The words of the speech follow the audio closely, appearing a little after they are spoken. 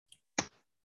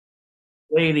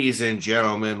Ladies and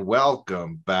gentlemen,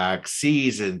 welcome back.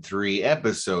 Season 3,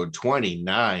 episode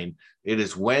 29. It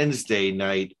is Wednesday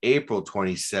night, April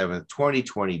 27th,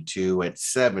 2022 at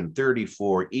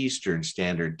 7:34 Eastern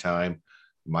Standard Time.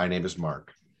 My name is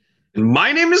Mark. And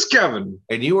my name is Kevin.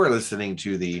 And you are listening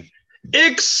to the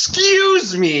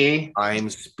Excuse Me I'm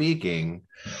Speaking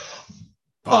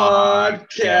podcast.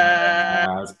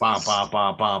 podcast. Ba, ba,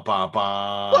 ba, ba, ba,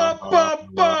 Ba, ba, ba.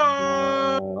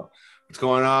 ba. What's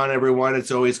going on, everyone?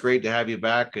 It's always great to have you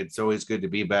back. It's always good to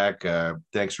be back.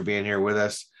 Thanks for being here with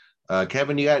us.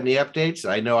 Kevin, you got any updates?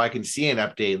 I know I can see an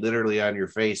update literally on your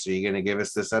face. Are you going to give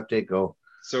us this update? Go.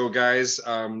 So, guys,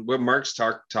 what Mark's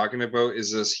talking about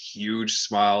is this huge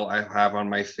smile I have on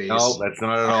my face. No, that's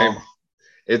not at all.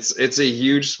 It's a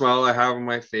huge smile I have on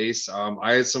my face.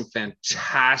 I had some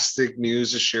fantastic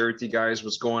news to share with you guys.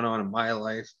 What's going on in my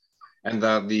life, and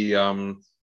that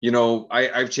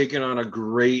I've taken on a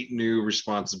great new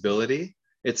responsibility.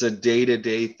 It's a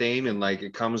day-to-day thing, and like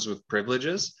it comes with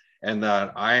privileges, and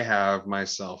that I have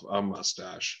myself a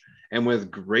mustache. And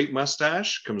with great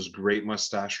mustache comes great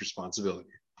mustache responsibility.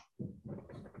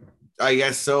 I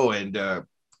guess so. And I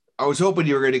was hoping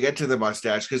you were going to get to the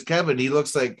mustache because Kevin, he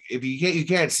looks like, if you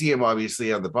can't see him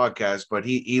obviously on the podcast, but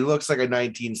he looks like a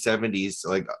 1970s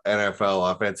like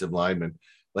NFL offensive lineman.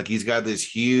 Like he's got this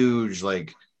huge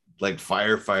like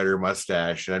firefighter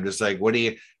mustache, and I'm just like,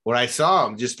 when I saw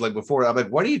him just like before, I'm like,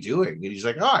 what are you doing? And he's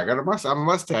like, oh, I got a mustache. I'm a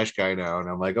mustache guy now, and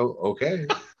I'm like, oh, okay.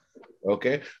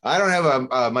 Okay. I don't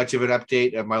have much of an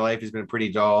update. My life has been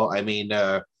pretty dull. I mean,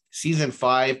 season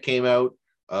 5 came out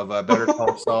of Better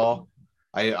Call Saul.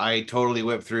 I totally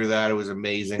whipped through that. It was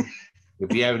amazing.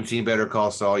 If you haven't seen Better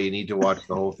Call Saul, you need to watch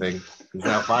the whole thing. There's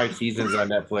now 5 seasons on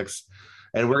Netflix.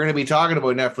 And we're going to be talking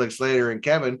about Netflix later. And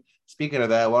Kevin, speaking of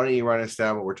that, why don't you run us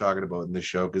down what we're talking about in this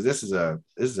show? Because this is a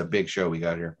big show we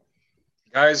got here.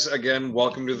 Guys, again,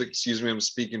 welcome to the Excuse Me, I'm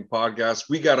Speaking podcast.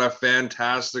 We got a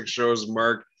fantastic show, as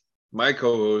Mark, my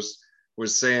co-host,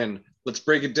 was saying. Let's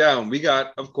break it down. We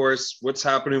got, of course, what's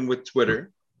happening with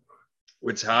Twitter,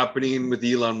 what's happening with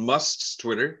Elon Musk's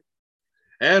Twitter,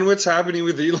 and what's happening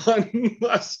with Elon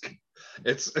Musk.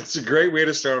 It's a great way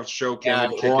to start off the show. Yeah,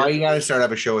 well, you got to start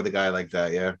up a show with a guy like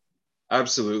that, yeah.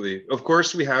 Absolutely. Of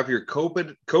course, we have your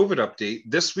COVID update.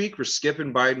 This week, we're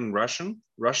skipping Biden Russia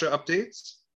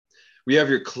updates. We have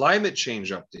your climate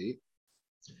change update.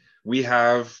 We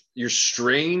have your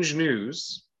strange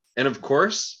news. And of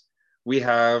course, we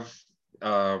have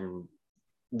the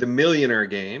millionaire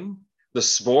game, the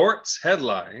sports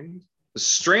headline, the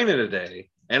strain of the day,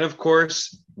 and of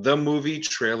course, the movie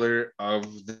trailer of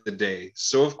the day.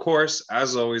 So, of course,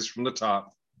 as always, from the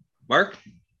top, Mark?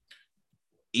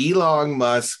 Elon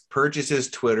Musk purchases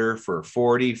Twitter for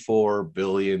 $44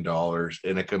 billion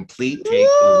in a complete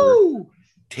takeover,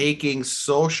 taking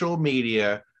social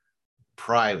media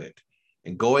private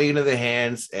and going into the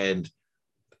hands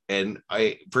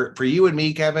for you and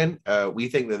me, Kevin, we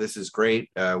think that this is great.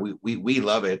 We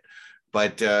love it,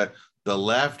 but the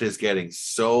left is getting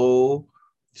so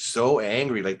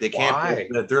angry. Like they can't. Why?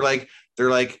 They're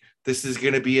like this is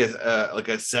going to be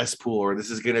a cesspool, or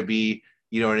this is going to be,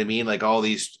 you know what I mean? Like all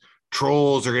these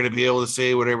trolls are going to be able to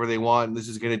say whatever they want, and this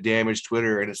is going to damage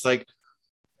Twitter. And it's like,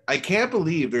 I can't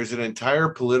believe there's an entire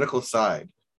political side,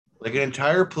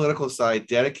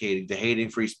 dedicated to hating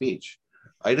free speech.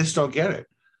 I just don't get it.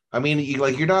 I mean,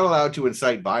 you're not allowed to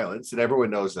incite violence, and everyone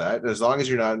knows that. And as long as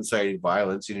you're not inciting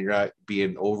violence and you're not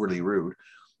being overly rude,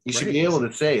 you should be able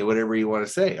to say whatever you want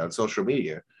to say on social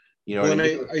media. You know, well,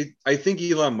 I think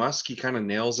Elon Musk, he kind of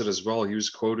nails it as well. He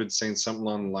was quoted saying something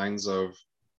along the lines of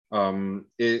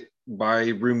it by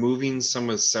removing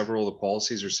several of the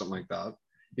policies or something like that.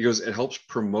 He goes, it helps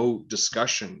promote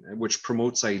discussion, which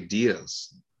promotes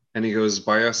ideas. And he goes,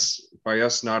 by us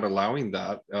not allowing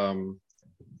that,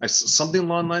 something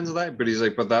along the lines of that. But he's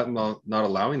like, but that not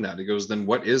allowing that. He goes, then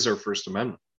what is our First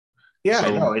Amendment? Yeah,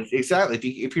 so, no, it's exactly.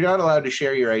 If you're not allowed to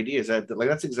share your ideas,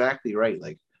 that's exactly right.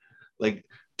 Like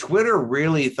Twitter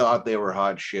really thought they were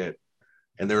hot shit,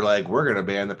 and they're like, we're going to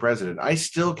ban the president. I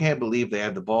still can't believe they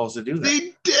had the balls to do that.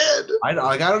 They did.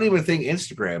 I don't even think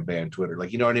Instagram banned Twitter.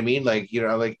 Like, you know what I mean? Like, you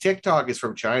know, like TikTok is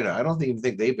from China. I don't even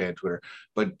think they banned Twitter,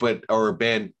 or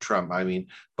banned Trump. I mean,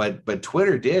 but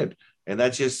Twitter did. And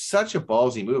that's just such a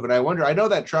ballsy move. And I wonder, I know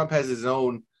that Trump has his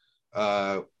own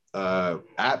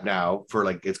app now for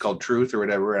like, it's called Truth or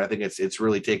whatever. And I think it's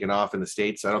really taken off in the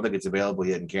States. I don't think it's available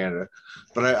yet in Canada.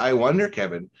 But I wonder,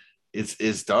 Kevin,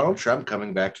 is Donald Trump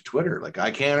coming back to Twitter? Like, I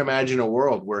can't imagine a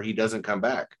world where he doesn't come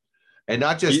back. And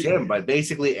not just him, but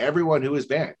basically everyone who is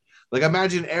banned. Like,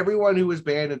 imagine everyone who is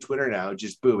banned on Twitter now,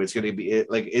 just boom, it's going to be it.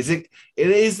 Like,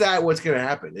 is that what's going to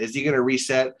happen? Is he going to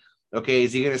reset Okay,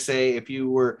 is he going to say if you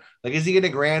were like, is he going to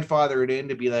grandfather it in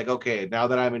to be like, okay, now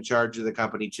that I'm in charge of the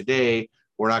company today,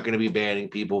 we're not going to be banning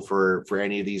people for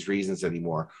any of these reasons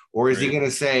anymore? Or is he Right. going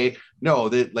to say no,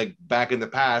 that like back in the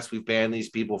past we've banned these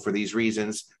people for these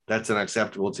reasons, that's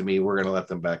unacceptable to me, we're going to let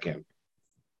them back in?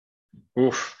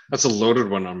 Oof, that's a loaded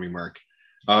one on me, Mark.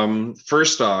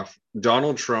 First off,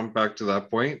 Donald Trump, back to that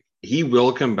point, he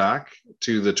will come back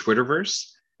to the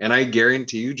Twitterverse, and I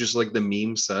guarantee you, just like the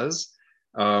meme says,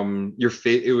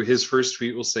 his first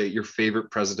tweet will say, "Your favorite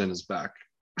president is back,"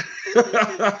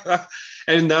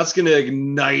 and that's going to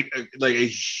ignite like a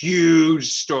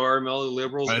huge storm. All the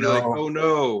liberals I be like, know. "Oh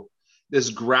no, this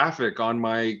graphic on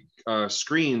my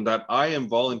screen that I am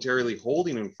voluntarily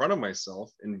holding in front of myself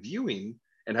and viewing."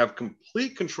 And have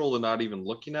complete control of not even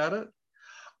looking at it,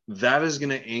 that is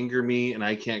going to anger me and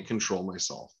I can't control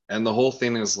myself. And the whole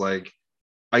thing is like,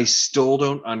 I still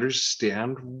don't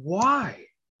understand why.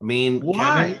 I mean,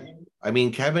 Why?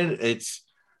 Kevin, it's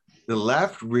the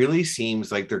left really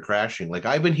seems like they're crashing. Like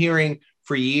I've been hearing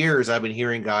for years, I've been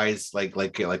hearing guys like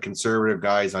conservative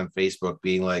guys on Facebook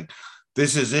being like,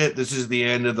 "This is it. This is the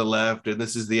end of the left, and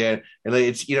this is the end." And like,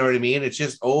 it's, you know what I mean. It's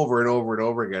just over and over and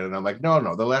over again. And I'm like, no,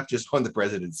 no, the left just won the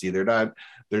presidency. They're not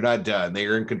done. They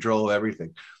are in control of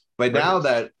everything. But now Right.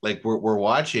 that like we're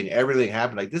watching everything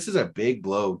happen, like this is a big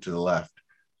blow to the left,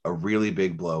 a really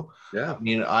big blow. Yeah. I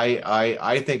mean,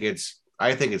 I think it's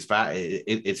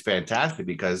fantastic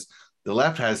because the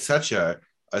left has such a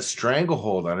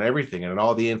stranglehold on everything and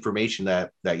all the information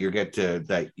that you get to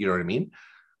that, you know what I mean,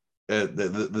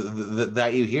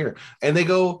 that you hear, and they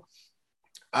go.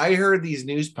 I heard these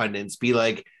news pundits be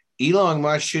like, Elon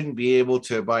Musk shouldn't be able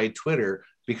to buy Twitter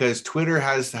because Twitter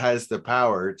has the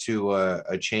power to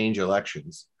change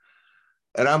elections.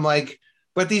 And I'm like,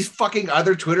 but these fucking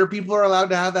other Twitter people are allowed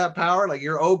to have that power. Like,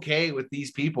 you're okay with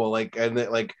these people, like, and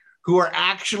like who are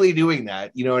actually doing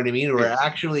that. You know what I mean? Who are Right.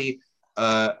 actually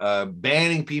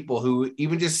banning people who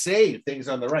even just say things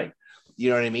on the right. You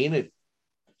know what I mean?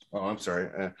 Oh, I'm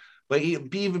sorry. But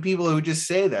even people who just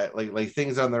say that, like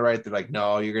things on the right, they're like,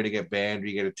 no, you're gonna get banned or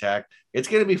you get attacked. It's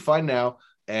gonna be fun now.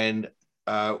 And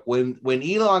when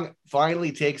Elon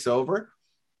finally takes over,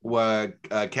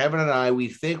 Kevin and I, we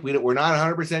think we're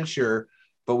not 100% sure,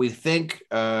 but we think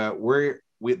that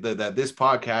this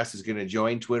podcast is going to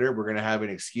join Twitter. We're going to have an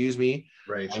excuse me,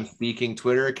 Right. I'm speaking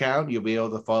Twitter account. You'll be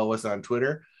able to follow us on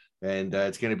Twitter, and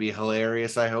it's going to be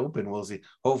hilarious, I hope. And we'll see.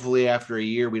 Hopefully, after a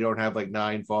year, we don't have like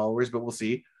 9 followers, but we'll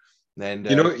see. And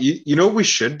You know what we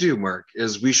should do, Mark,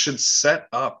 is we should set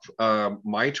up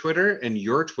my Twitter and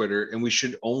your Twitter, and we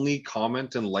should only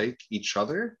comment and like each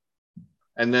other.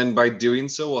 And then by doing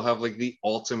so, we'll have like the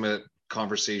ultimate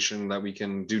conversation that we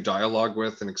can do dialogue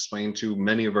with and explain to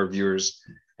many of our viewers.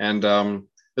 And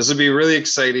this would be really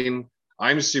exciting.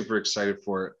 I'm super excited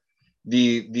for it.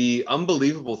 The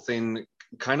unbelievable thing,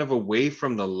 kind of away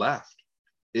from the left,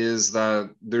 is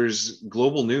that there's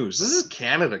global news. This is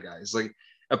Canada, guys. Like,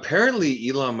 apparently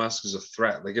Elon Musk is a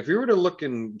threat. Like, if you were to look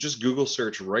in just Google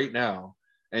search right now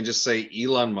and just say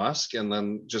Elon Musk and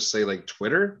then just say like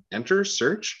Twitter, enter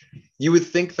search, you would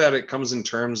think that it comes in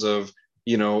terms of,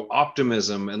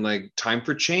 optimism and like time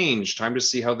for change, time to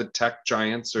see how the tech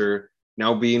giants are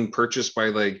now being purchased by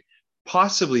like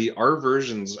possibly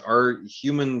our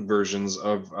human versions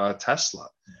of Tesla.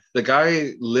 The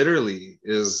guy literally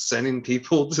is sending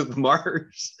people to the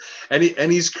Mars, and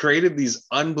he's created these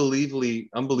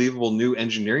unbelievable new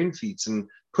engineering feats and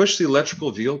pushed the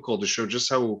electrical vehicle to show just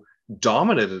how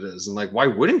dominant it is, and like, why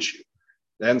wouldn't you?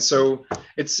 And so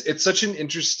it's such an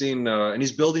interesting, and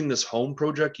he's building this home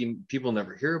project people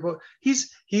never hear about.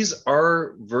 He's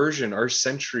our version, our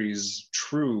century's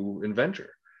true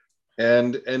inventor,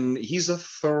 and he's a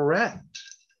threat.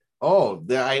 oh,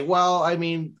 I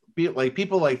mean, like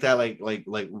people like that, like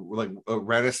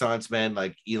Renaissance men,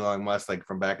 like Elon Musk, like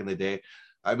from back in the day.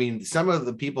 I mean, some of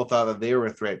the people thought that they were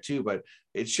a threat too, but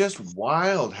it's just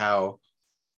wild how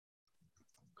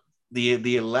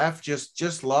the left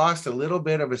just lost a little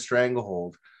bit of a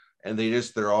stranglehold, and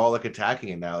they're all like attacking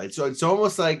it now. It's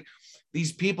almost like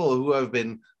these people who have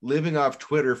been living off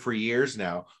Twitter for years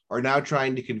now are now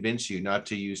trying to convince you not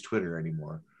to use Twitter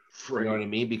anymore. You know what Right. I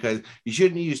mean? Because you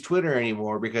shouldn't use Twitter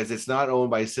anymore because it's not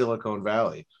owned by Silicon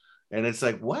Valley. And it's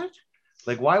like, what?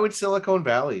 Like, why would Silicon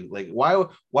Valley, like, why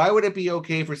would it be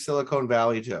okay for Silicon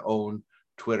Valley to own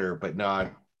Twitter, but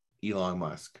not Elon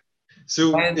Musk?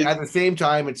 So And it at the same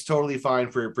time, it's totally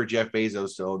fine for Jeff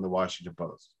Bezos to own the Washington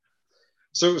Post.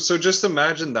 so just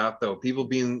imagine that though. People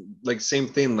being like same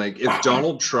thing. Like, if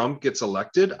Donald Trump gets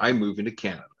elected, I move into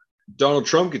Canada. Donald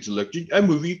Trump gets elected, I'm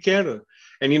moving to Canada.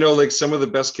 And like some of the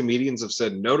best comedians have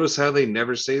said, notice how they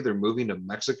never say they're moving to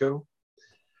Mexico.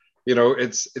 You know,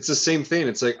 it's the same thing.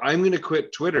 It's like, I'm going to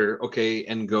quit Twitter, okay,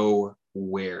 and go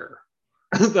where?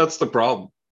 That's the problem,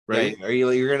 Yeah, right?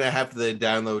 you're gonna have to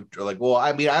download, or like, well,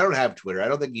 I mean, I don't have Twitter. I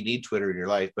don't think you need Twitter in your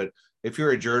life, but if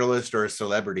you're a journalist or a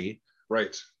celebrity,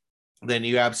 Right. then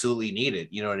you absolutely need it.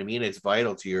 You know what I mean? It's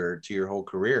vital to your whole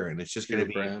career, and it's just To gonna your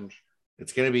be brand.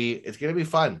 it's gonna be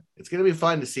fun. It's gonna be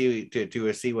fun to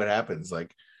see what happens.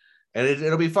 Like, and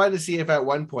it'll be fun to see if at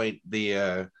one point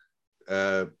the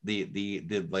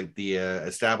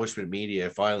establishment media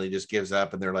finally just gives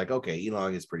up and they're like, okay,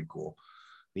 Elon is pretty cool.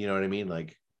 You know what I mean?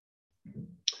 Like,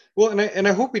 Well, and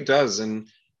I hope he does. And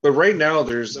but right now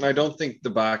there's, and I don't think the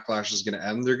backlash is going to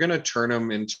end. They're going to turn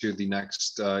him into the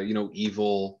next,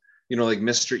 evil, like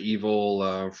Mr.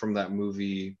 Evil from that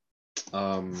movie.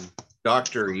 Um,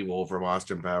 Dr. Evil from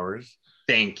Austin Powers.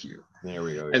 Thank you. There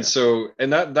we go. And Yeah. so,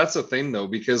 and that's the thing though,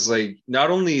 because like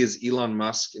not only is Elon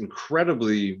Musk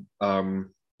incredibly,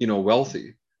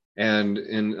 wealthy,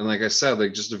 and like I said,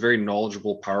 like just a very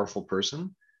knowledgeable, powerful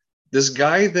person. This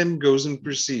guy then goes and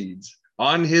proceeds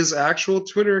on his actual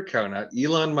Twitter account at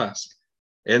Elon Musk.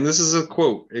 And this is a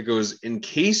quote. It goes, "In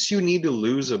case you need to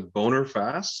lose a boner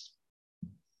fast,"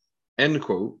 end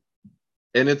quote.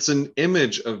 And it's an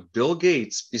image of Bill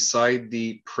Gates beside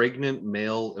the pregnant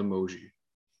male emoji.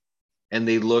 And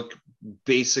they look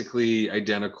basically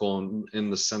identical in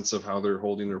the sense of how they're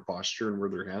holding their posture and where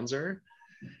their hands are.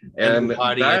 And the And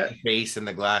body and that the face and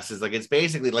the glasses. Like, it's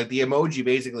basically like the emoji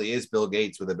basically is Bill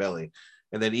Gates with a belly.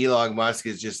 And then Elon Musk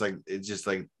is just like, it's just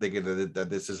like thinking that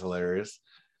this is hilarious.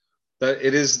 that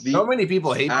it is So the many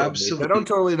people hate Bill Gates. I don't absolute.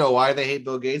 totally know why they hate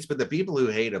Bill Gates, but the people who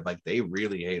hate him, like, they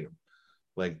really hate him.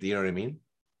 Like, you know what I mean?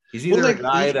 He's Well, either a like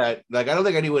guy that, like, I don't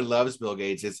think anyone loves Bill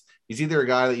Gates. He's either a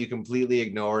guy that you completely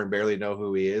ignore and barely know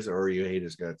who he is, or you hate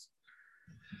his guts.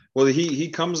 well, he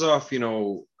comes off,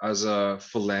 as a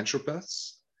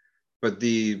philanthropist, but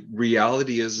the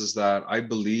reality is that I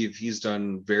believe he's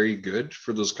done very good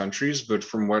for those countries. But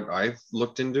from what I've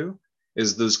looked into,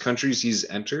 is those countries he's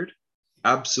entered,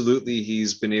 absolutely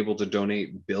he's been able to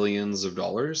donate billions of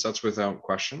dollars. That's without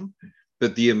question.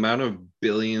 But the amount of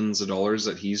billions of dollars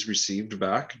that he's received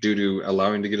back due to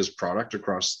allowing to get his product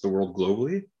across the world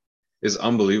globally is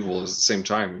unbelievable. At the same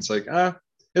time, it's like,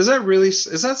 is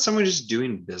that someone just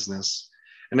doing business?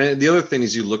 And the other thing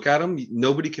is, you look at him,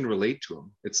 nobody can relate to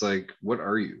him. It's like, what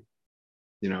are you?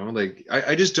 Like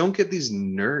I just don't get these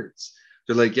nerds.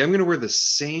 They're like, yeah, I'm gonna wear the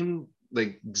same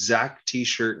like exact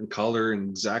t-shirt and color and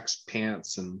exact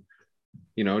pants, and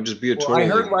just be a Well, I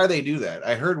total heard like, why they do that.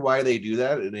 I heard why they do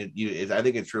that, and I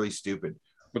think it's really stupid.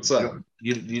 what's that?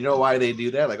 You know why they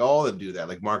do that? Like, all of them do that.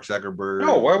 Like Mark No,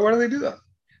 Zuckerberg, why do they do that?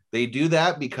 they do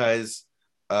that because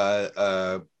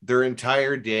their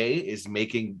entire day is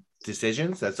making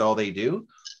decisions. That's all they do,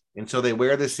 and so they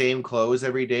wear the same clothes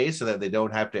every day so that they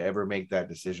don't have to ever make that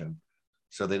decision.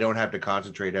 So they don't have to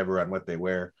concentrate ever on what they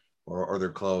wear or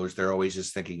their clothes. They're always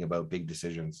just thinking about big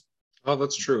decisions. Oh,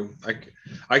 that's true.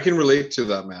 I can relate to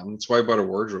that, man. That's why I bought a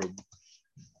wardrobe.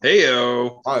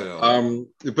 Heyo. I know.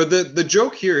 But the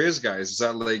joke here is, guys, is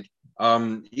that like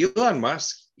Elon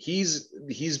Musk, he's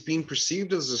being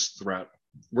perceived as this threat.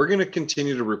 We're gonna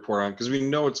continue to report on because we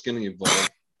know it's gonna evolve.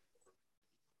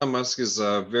 Elon Musk is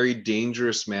a very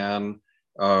dangerous man.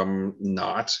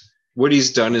 Not what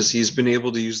he's done is he's been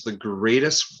able to use the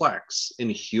greatest flex in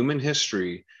human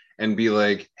history and be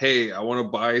like, "Hey, I want to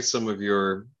buy some of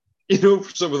your,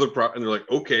 some of the and they're like,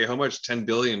 "Okay, how much? 10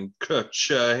 billion,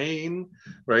 ka-chain,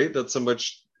 right? That's how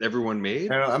much everyone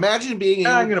made. I don't know. Imagine being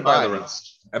I'm able to gonna buy the buy.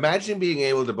 rest. Imagine being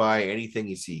able to buy anything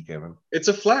you see, Kevin. It's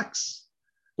a flex.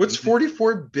 What's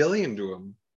 44 billion to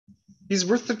him? He's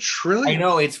worth a I trillion.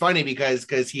 know it's funny because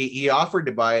he offered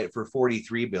to buy it for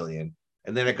 43 billion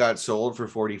and then it got sold for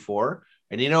 44.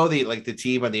 And the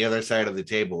team on the other side of the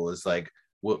table is like,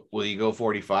 will you go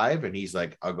 45? And he's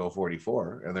like, I'll go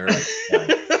 44. And they're like,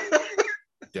 done.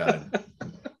 Done.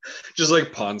 Just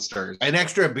like Pawn Stars. An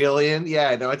extra billion.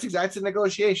 Yeah, no, that's a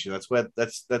negotiation.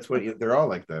 They're all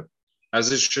like that.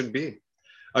 As it should be.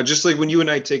 Just like when you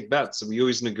and I take bets, and we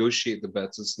always negotiate the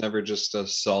bets. It's never just a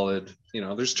solid,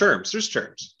 there's terms. There's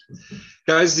terms.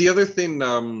 Guys, the other thing,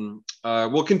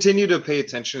 we'll continue to pay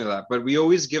attention to that, but we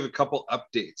always give a couple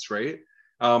updates, right?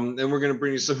 And we're going to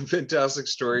bring you some fantastic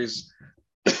stories.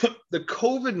 The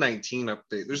COVID-19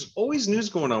 update. There's always news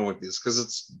going on with this because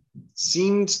it's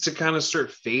seemed to kind of start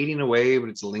fading away, but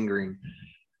it's lingering.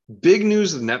 Big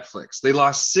news with Netflix. They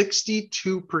lost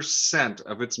 62%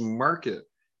 of its market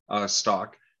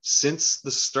stock since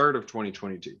the start of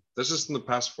 2022. That's just in the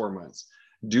past 4 months,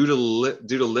 due to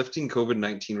lifting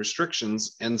COVID-19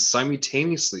 restrictions and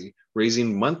simultaneously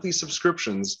raising monthly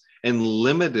subscriptions and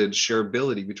limited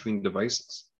shareability between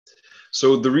devices.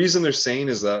 So the reason they're saying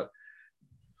is that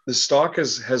the stock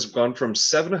has gone from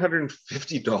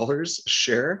 $750 a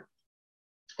share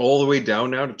all the way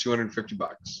down now to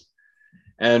 $250.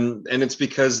 And it's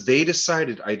because they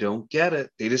decided, I don't get it.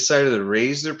 They decided to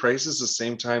raise their prices the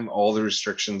same time all the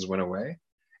restrictions went away.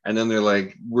 And then they're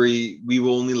like, we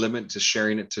will only limit to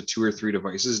sharing it to 2 or 3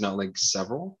 devices, not like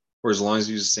several, or as long as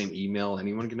you use the same email,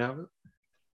 anyone can have it.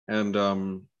 And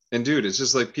dude, it's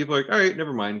just like people are like, all right,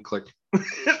 never mind, click.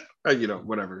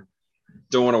 Whatever.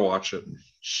 Don't want to watch it.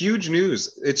 Huge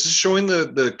news. It's just showing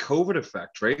the COVID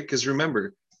effect, right? Because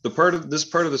remember, part of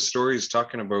the story is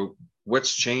talking about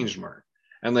what's changed, Mark.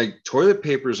 And like toilet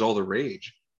paper is all the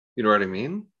rage. You know what I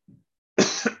mean?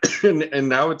 and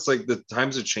now it's like the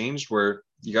times have changed where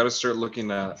you got to start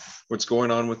looking at what's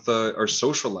going on with our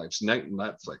social lives.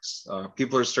 Netflix.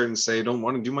 People are starting to say, I don't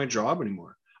want to do my job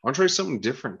anymore. I want to try something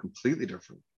different, completely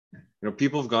different.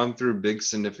 People have gone through big,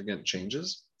 significant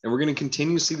changes, and we're going to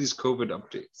continue to see these COVID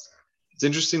updates. It's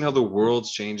interesting how the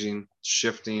world's changing,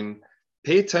 shifting.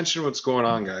 Pay attention to what's going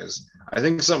on, guys. I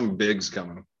think something big's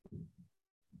coming.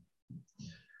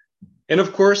 And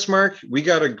of course, Mark, we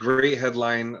got a great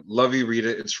headline. Love you, read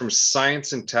it. It's from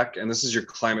Science and Tech, and this is your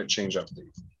climate change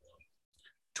update.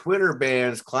 Twitter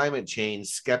bans climate change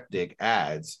skeptic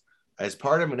ads as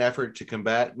part of an effort to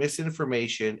combat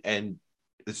misinformation and,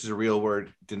 this is a real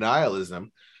word,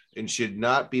 denialism, and should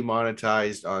not be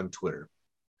monetized on Twitter.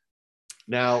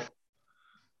 Now,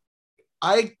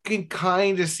 I can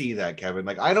kind of see that, Kevin.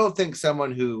 Like, I don't think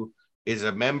someone who is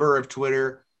a member of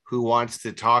Twitter who wants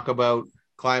to talk about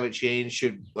climate change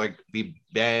should like be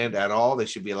banned at all. They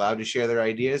should be allowed to share their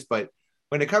ideas. But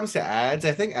when it comes to ads,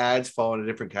 I think ads fall in a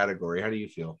different category. How do you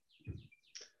feel?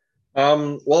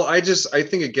 Well, I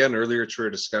think again earlier to our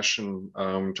discussion,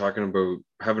 talking about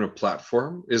having a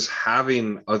platform is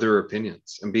having other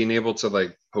opinions and being able to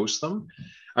like post them.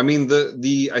 I mean,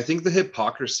 I think the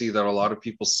hypocrisy that a lot of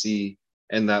people see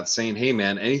and that saying, hey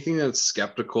man, anything that's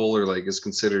skeptical or like is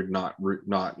considered not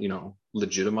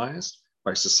legitimized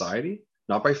by society,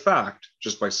 not by fact,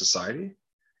 just by society,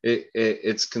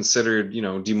 it's considered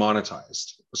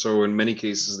demonetized. So in many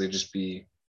cases they just be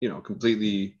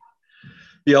completely,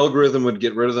 the algorithm would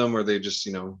get rid of them or they just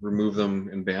remove them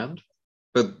and banned.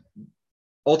 But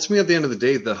ultimately at the end of the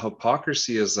day, the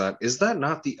hypocrisy is that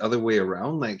not the other way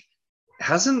around? Like,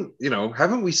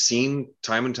 haven't we seen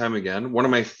time and time again? One of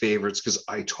my favorites, because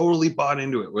I totally bought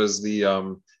into it, was the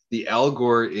Al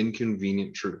Gore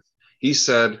inconvenient truth. He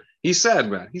said it.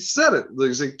 It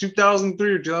was like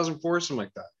 2003 or 2004, something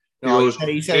like that.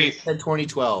 He said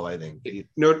 2012, I think. He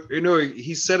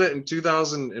said it in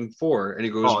 2004, and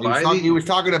he goes, he was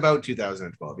talking about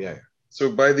 2012, yeah.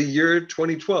 So by the year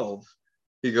 2012,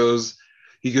 he goes,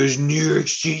 New York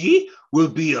City will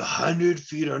be 100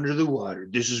 feet under the water.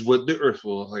 This is what the Earth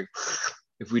will look like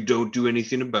if we don't do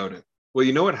anything about it. Well,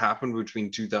 you know what happened between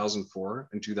 2004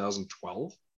 and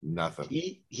 2012? Nothing.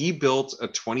 He built a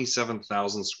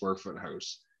 27,000 square foot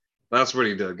house. That's what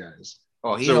he did, guys.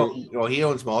 Oh, he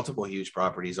owns multiple huge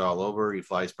properties all over. He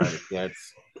flies private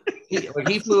jets.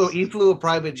 he flew a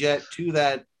private jet to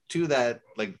that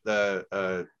like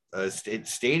the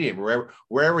stadium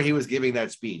wherever he was giving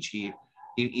that speech.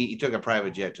 He took a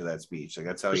private jet to that speech. Like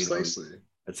that's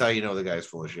how you know the guy's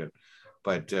full of shit.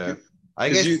 But I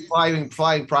guess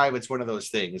flying private's one of those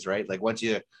things, right? Like once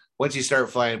you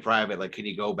start flying private, like can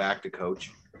you go back to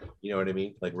coach? You know what I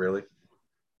mean? Like really?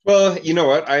 Well, you know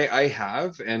what? I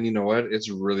have, and you know what?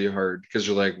 It's really hard because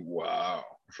you're like, wow,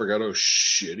 I forgot how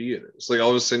shitty it is. Like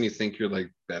all of a sudden you think you're like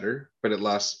better, but it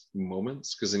lasts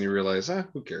moments because then you realize,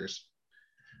 who cares?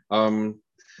 The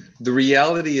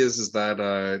reality is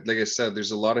that, like I said, there's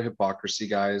a lot of hypocrisy,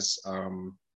 guys.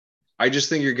 I just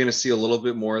think you're going to see a little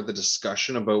bit more of the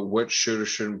discussion about what should or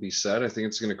shouldn't be said. I think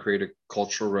it's going to create a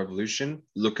cultural revolution.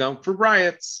 Look out for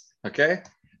riots, okay?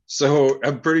 So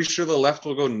I'm pretty sure the left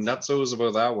will go nutsos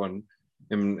about that one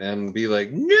and be like,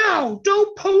 no,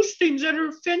 don't post things that are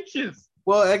offensive.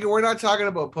 Well, we're not talking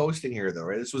about posting here, though,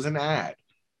 right? This was an ad.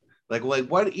 Like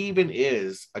what even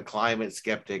is a climate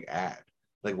skeptic ad?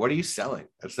 Like, what are you selling?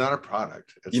 It's not a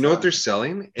product. What they're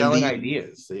selling? Selling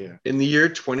ideas. Yeah. In the year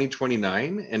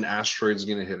 2029, an asteroid's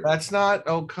going to hit it. That's not.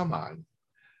 Oh, come on.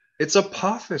 It's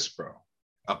Apophis, bro.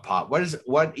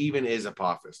 What even is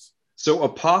Apophis? So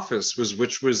Apophis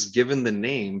which was given the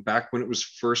name back when it was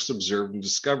first observed and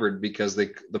discovered because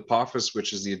the Apophis,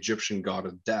 which is the Egyptian god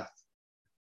of death,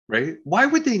 right? Why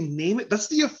would they name it? That's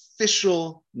the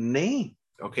official name.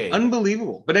 Okay.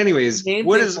 Unbelievable. But anyways, they're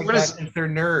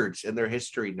nerds and they're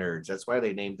history nerds. That's why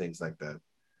they name things like that.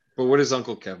 But what does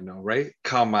Uncle Kev know, right?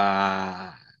 Come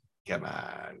on. Come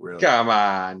on, really? Come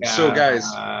on. So, Come guys,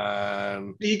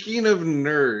 on. speaking of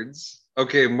nerds,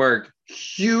 okay, Mark,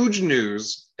 huge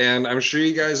news, and I'm sure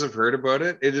you guys have heard about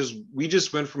it. We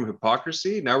just went from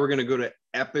hypocrisy. Now we're gonna go to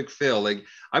epic fail. Like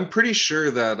I'm pretty sure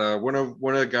that one of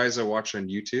the guys I watch on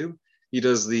YouTube, he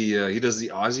does the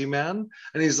Aussie man,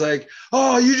 and he's like,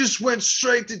 "Oh, you just went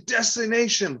straight to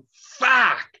destination."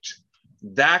 Fact.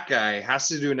 That guy has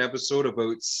to do an episode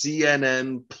about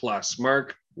CNN Plus.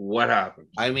 Mark, what happened?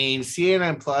 I mean,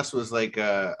 CNN Plus was like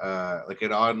like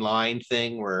an online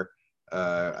thing where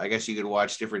I guess you could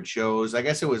watch different shows. I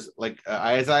guess it was like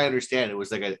as I understand, it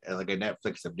was like a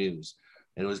Netflix of news,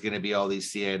 and it was going to be all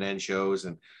these CNN shows,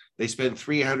 and they spent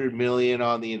 300 million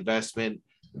on the investment,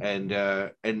 and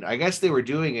I guess they were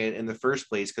doing it in the first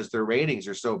place because their ratings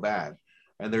are so bad,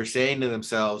 and they're saying to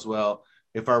themselves, well,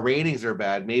 if our ratings are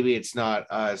bad, maybe it's not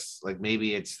us, like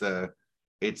maybe it's the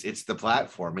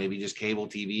platform. Maybe just cable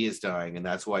TV is dying, and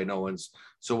that's why no one's.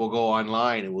 So we'll go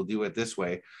online and we'll do it this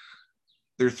way.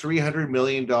 Their $300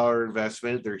 million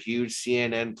investment, their huge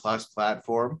CNN Plus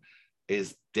platform,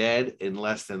 is dead in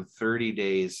less than 30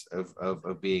 days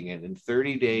of being in. In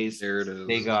 30 days, There it is.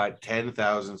 they got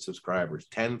 10,000 subscribers.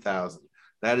 10,000.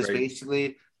 That is Right.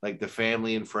 basically like the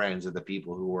family and friends of the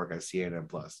people who work at CNN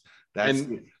Plus. That's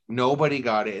And nobody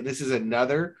got it. And this is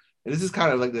another, and this is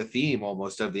kind of like the theme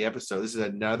almost of the episode. This is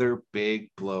another big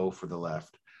blow for the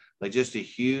left. Like just a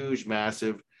huge,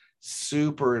 massive,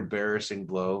 super embarrassing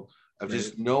blow of right.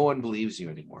 just no one believes you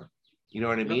anymore. You know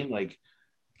what I Yep. mean? Like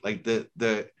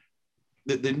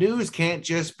the news can't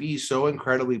just be so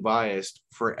incredibly biased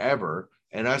forever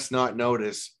and us not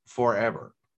notice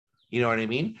forever. You know what I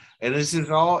mean? And this is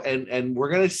all, and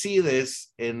we're gonna see this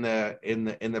in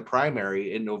the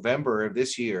primary in November of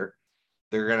this year.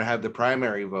 They're gonna have the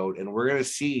primary vote, and we're gonna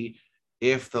see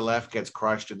if the left gets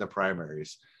crushed in the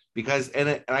primaries because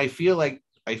and I feel like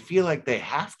they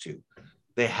have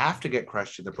to get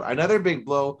crushed in the another big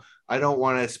blow. I don't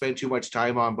want to spend too much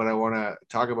time on, but I want to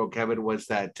talk about, Kevin, was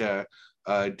that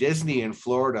Disney in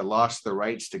Florida lost the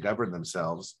rights to govern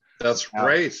themselves. That's Now,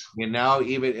 right. and now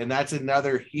even and that's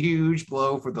another huge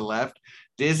blow for the left.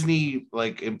 Disney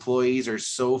like employees are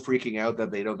so freaking out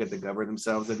that they don't get to govern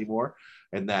themselves anymore,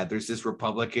 and that there's this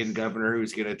Republican governor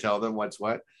who's going to tell them what's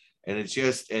what, and it's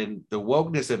just and the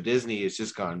wokeness of Disney has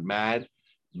just gone mad,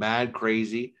 mad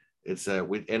crazy. It's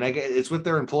and I get it's with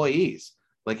their employees,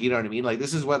 like you know what I mean. Like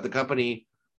this is what the company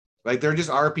like there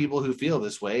just are people who feel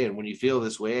this way, and when you feel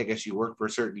this way, I guess you work for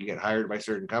certain, you get hired by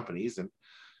certain companies, and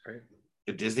Right.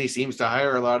 Disney seems to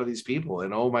hire a lot of these people,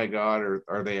 and oh my god,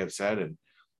 are they upset? And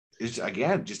it's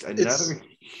again just It's another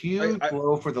huge I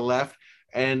blow for the left,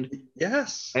 and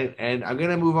yes. and I'm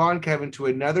gonna move on, Kevin, to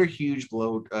another huge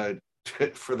blow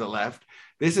for the left.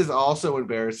 This is also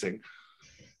embarrassing.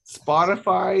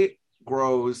 Spotify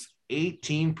grows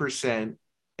 18%,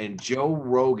 and Joe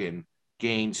Rogan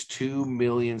gains 2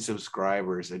 million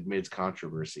subscribers amidst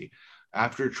controversy.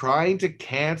 After trying to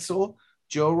cancel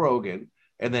Joe Rogan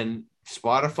and then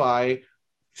Spotify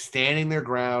standing their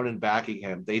ground and backing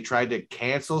him, they tried to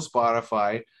cancel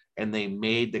Spotify and they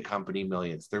made the company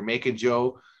millions. They're making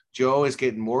Joe. Joe is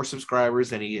getting more subscribers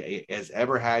than he has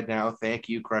ever had now. Thank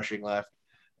you, Crushing Left.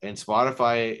 And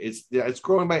Spotify is it's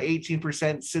growing by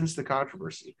 18% since the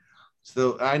controversy.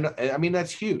 So I mean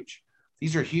that's huge.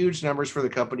 These are huge numbers for the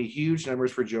company, huge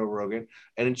numbers for Joe Rogan,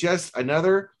 and just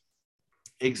another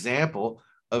example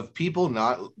of people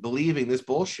not believing this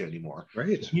bullshit anymore.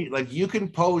 Right. Like you can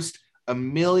post a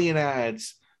million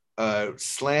ads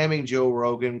slamming Joe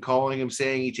Rogan, calling him,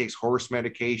 saying he takes horse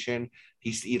medication,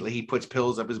 he puts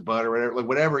pills up his butt or whatever, like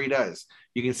whatever he does.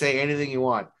 You can say anything you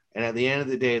want, and at the end of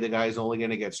the day, the guy's only going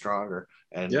to get stronger.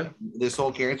 And Yeah. this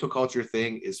whole cancel culture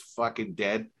thing is fucking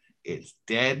dead. It's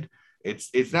dead.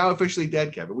 It's now officially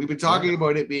dead, Kevin. We've been talking Yeah.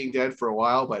 about it being dead for a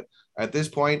while, but at this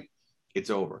point, it's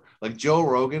over. Like Joe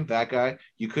Rogan, that guy,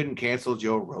 you couldn't cancel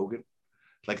Joe Rogan.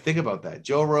 Like, think about that.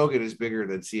 Joe Rogan is bigger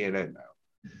than CNN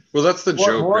now. Well, that's the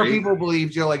joke, More right? people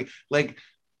believe Joe. Like,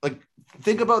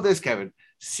 think about this, Kevin.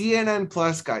 CNN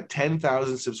Plus got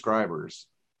 10,000 subscribers,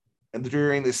 and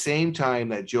during the same time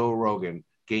that Joe Rogan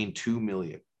gained 2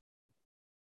 million.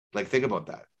 Like, think about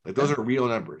that. Like, those Yeah. are real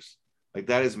numbers. Like,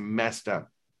 that is messed up.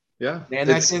 Yeah. And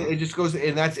It's it just goes,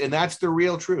 and that's the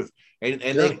real truth. And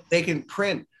yeah. they can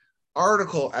print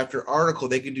article after article,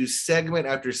 they can do segment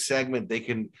after segment, they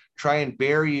can try and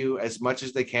bury you as much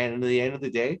as they can, and at the end of the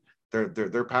day,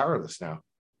 they're powerless now.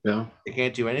 Yeah. They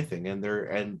can't do anything,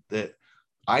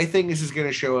 I think this is going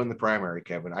to show in the primary,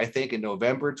 Kevin. I think in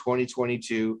November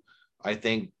 2022, I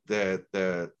think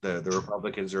the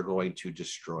Republicans are going to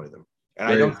destroy them, and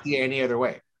I Right. don't see any other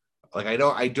way. Like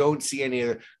I don't see any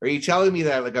other. Are you telling me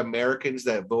that like Americans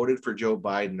that voted for Joe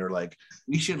Biden are like,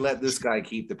 we should let this guy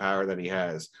keep the power that he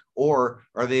has? Or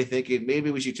are they thinking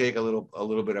maybe we should take a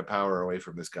little bit of power away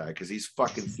from this guy because he's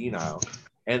fucking senile?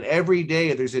 And every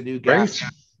day there's a new guy. Right.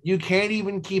 You can't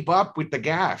even keep up with the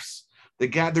gaffes.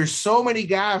 There's so many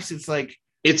gaffes. It's like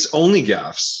it's only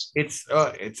gaffes. It's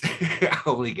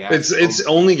only gaffes. It's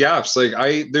only gaffes. Like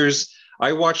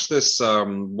I watch this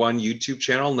one YouTube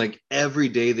channel, and like every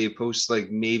day they post like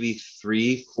maybe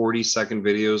 40-second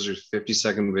videos or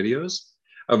 50-second videos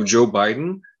of Joe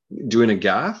Biden doing a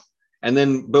gaffe. And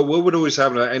then, but what would always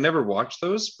happen? I never watched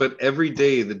those, but every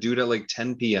day the dude at like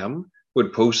 10 p.m.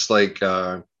 would post like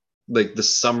the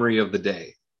summary of the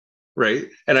day. Right.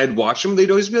 And I'd watch them. They'd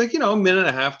always be like, a minute and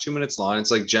a half, 2 minutes long. It's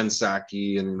like Jen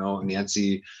Psaki and,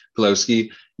 Nancy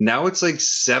Pelosi. Now it's like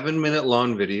 7-minute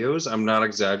long videos. I'm not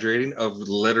exaggerating, of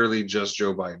literally just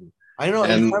Joe Biden. I know.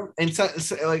 And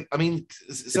like, I mean,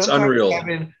 it's unreal.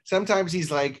 Sometimes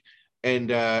he's like, and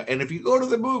if you go to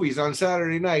the movies on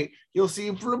Saturday night, you'll see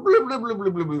blah, blah, blah, blah, blah,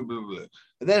 blah, blah, blah.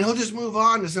 And then he'll just move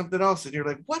on to something else. And you're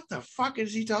like, what the fuck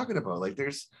is he talking about? Like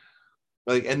there's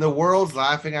like, and the world's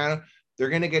laughing at him. They're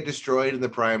going to get destroyed in the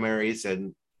primaries,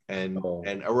 and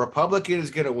a Republican is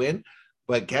going to win.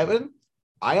 But Kevin,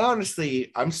 I'm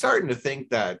starting to think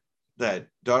that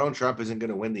Donald Trump isn't going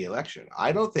to win the election.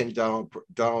 I don't think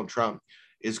Donald Trump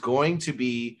is going to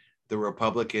be the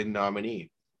Republican nominee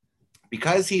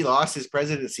because he lost his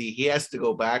presidency. He has to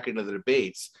go back into the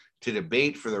debates to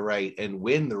debate for the right and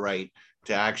win the right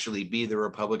to actually be the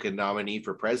Republican nominee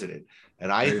for president.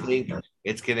 And I think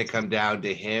it's going to come down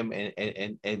to him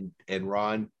and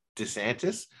Ron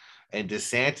DeSantis. And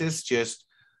DeSantis just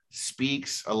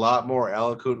speaks a lot more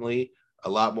eloquently, a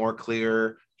lot more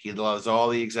clear. He loves all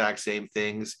the exact same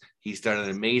things. He's done an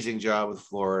amazing job with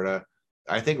Florida.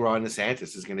 I think Ron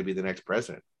DeSantis is going to be the next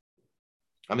president.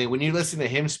 I mean, when you listen to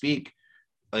him speak,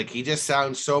 like he just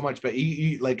sounds so much better.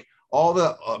 Like all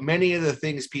the many of the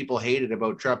things people hated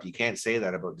about Trump, you can't say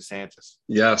that about DeSantis.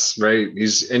 Yes, right.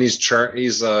 He's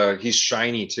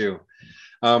shiny too.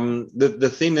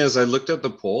 The thing is, I looked at the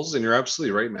polls, and you're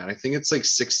absolutely right, man. I think it's like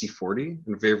 60-40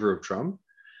 in favor of Trump.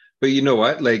 But you know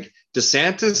what? Like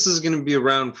DeSantis is going to be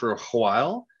around for a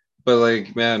while, but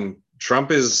like, man,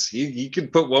 Trump is he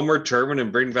could put one more term in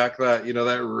and bring back that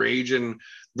that rage and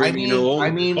bring oh my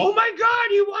God,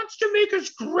 he wants to make us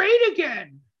great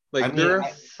again. Like they're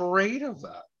afraid of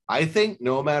that. I think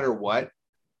no matter what,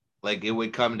 like it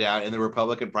would come down in the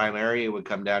Republican primary, it would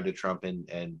come down to Trump and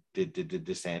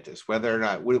DeSantis, whether or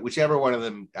not whichever one of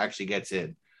them actually gets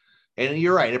in. And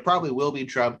you're right, it probably will be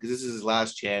Trump because this is his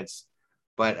last chance.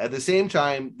 But at the same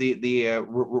time, the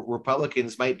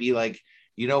Republicans might be like,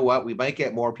 you know what, we might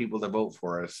get more people to vote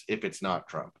for us if it's not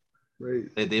Trump. Right.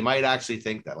 They might actually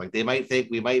think that. Like they might think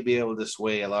we might be able to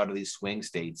sway a lot of these swing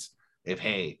states if,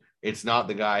 hey, it's not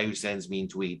the guy who sends mean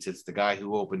tweets, it's the guy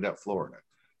who opened up Florida.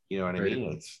 You know what I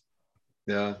mean?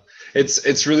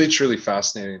 It's really truly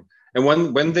fascinating. And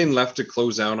one thing left to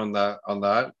close out on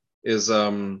that is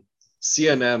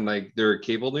CNN, like their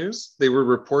cable news, they were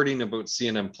reporting about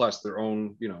CNN Plus, their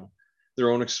own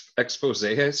expose,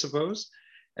 I suppose.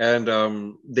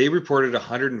 And they reported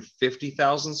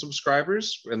 150,000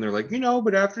 subscribers, and they're like,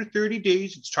 but after 30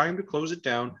 days, it's time to close it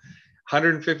down.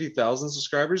 150,000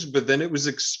 subscribers, but then it was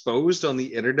exposed on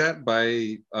the internet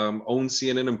by own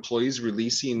CNN employees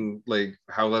releasing like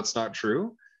how that's not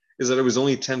true, is that it was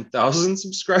only 10,000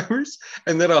 subscribers,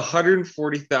 and then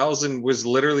 140,000 was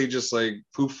literally just like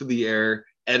poof in the air.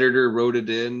 Editor wrote it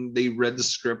in, they read the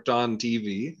script on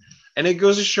TV, and it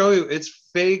goes to show you it's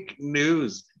fake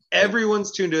news.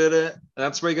 Everyone's tuned in it.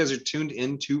 That's why you guys are tuned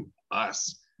into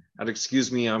us. And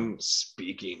excuse me, I'm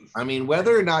speaking. I mean,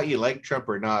 whether or not you like Trump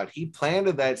or not, he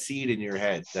planted that seed in your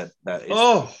head that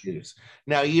is news.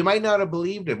 Now, you might not have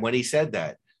believed him when he said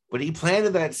that, but he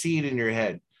planted that seed in your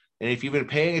head. And if you've been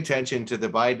paying attention to the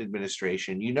Biden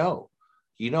administration, you know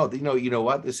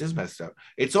what, this is messed up.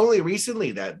 It's only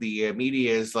recently that the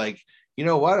media is like, you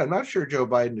know what, I'm not sure Joe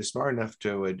Biden is smart enough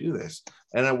to do this.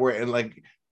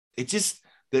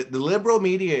 The liberal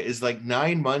media is like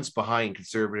 9 months behind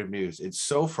conservative news. It's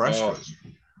so frustrating.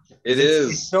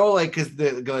 It's so like, because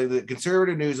the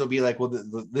conservative news will be like, well,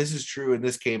 this is true and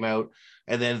this came out,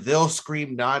 and then they'll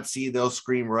scream Nazi, they'll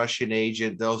scream Russian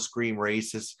agent, they'll scream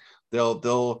racist,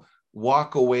 they'll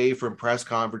walk away from press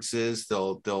conferences,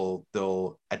 they'll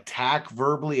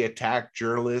verbally attack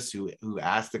journalists who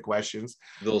ask the questions,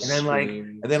 and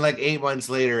then 8 months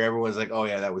later, everyone's like, oh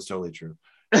yeah, that was totally true.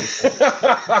 And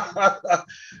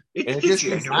it just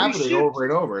keeps happening over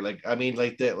and over. The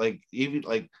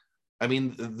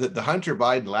Hunter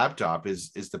Biden laptop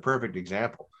is the perfect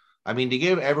example. I mean, to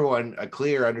give everyone a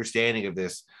clear understanding of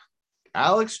this,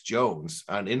 Alex Jones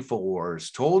on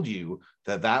InfoWars told you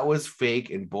that that was fake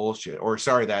and bullshit, or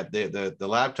sorry, that the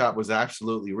laptop was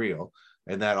absolutely real,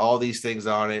 and that all these things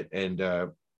on it,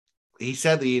 and he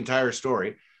said the entire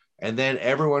story, and then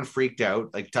everyone freaked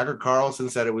out. Like Tucker Carlson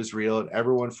said it was real, and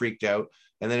everyone freaked out,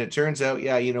 and then it turns out,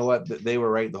 yeah, you know what, they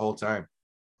were right the whole time,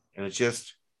 and it's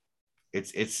just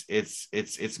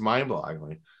it's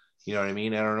mind-boggling. You know what I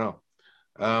mean? I don't know.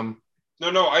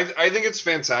 No, I think it's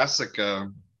fantastic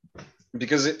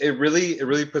because it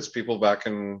really puts people back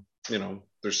in, you know,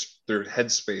 their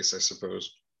headspace, I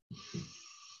suppose.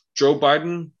 Joe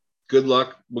Biden, good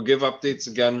luck. We'll give updates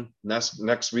again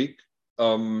next week.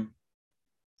 Man,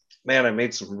 I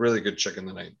made some really good chicken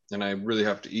tonight, and I really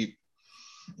have to eat.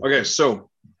 Okay, so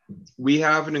we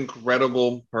have an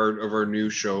incredible part of our new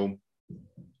show.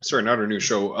 Sorry, not our new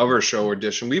show, of our show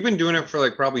edition. We've been doing it for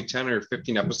like probably 10 or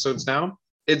 15 episodes now.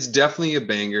 It's definitely a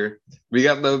banger. We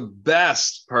got the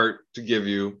best part to give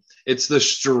you. It's the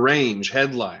strange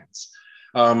headlines.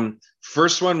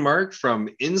 First one, Mark, from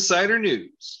Insider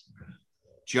News.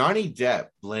 Johnny Depp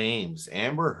blames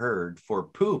Amber Heard for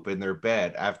poop in their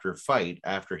bed after fight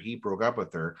after he broke up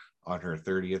with her on her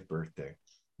 30th birthday.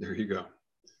 There you go.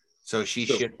 So she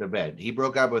shit the bed. He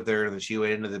broke up with her and then she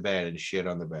went into the bed and shit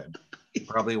on the bed.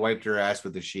 Probably wiped her ass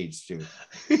with the sheets too.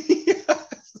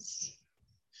 Yes.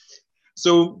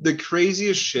 So the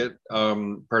craziest shit,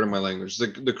 pardon my language,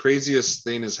 the craziest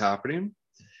thing is happening.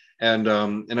 And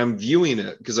I'm viewing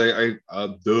it because I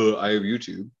have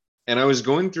YouTube. And I was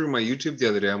going through my YouTube the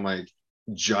other day. I'm like,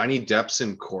 Johnny Depp's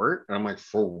in court? And I'm like,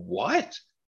 for what?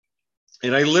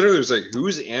 And I literally was like,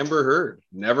 who's Amber Heard?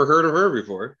 Never heard of her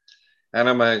before. And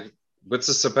I'm like, what's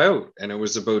this about? And it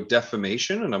was about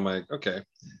defamation. And I'm like, okay,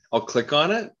 I'll click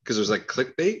on it because there's like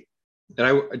clickbait.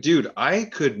 And I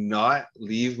could not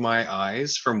leave my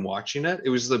eyes from watching it. It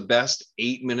was the best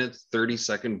 8-minute,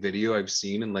 30-second video I've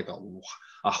seen in like a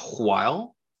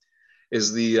while.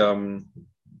 Is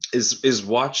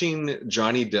watching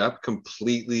Johnny Depp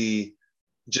completely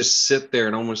just sit there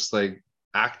and almost like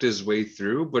act his way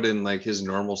through, but in like his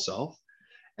normal self,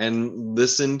 and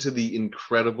listen to the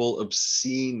incredible,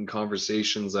 obscene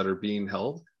conversations that are being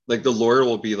held. Like the lawyer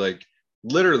will be like,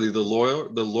 literally, the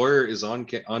lawyer is on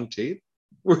tape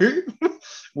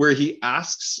where he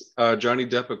asks Johnny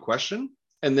Depp a question,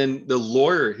 and then the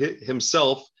lawyer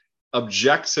himself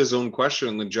objects his own question,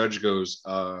 and the judge goes,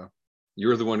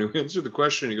 "You're the one who answered the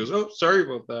question." He goes, "Oh, sorry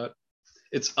about that."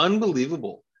 It's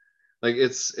unbelievable. Like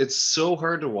it's so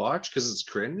hard to watch because it's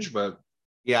cringe, but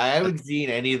yeah, I haven't seen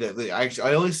any of the. I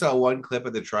only saw one clip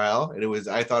of the trial, and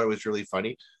I thought it was really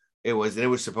funny. It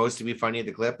was supposed to be funny at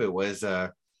the clip. It was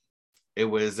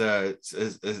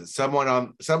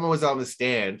someone was on the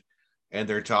stand, and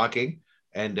they're talking,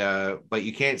 and but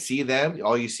you can't see them.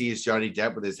 All you see is Johnny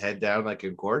Depp with his head down, like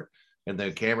in court, and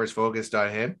the camera's focused on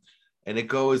him. And it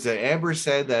goes, Amber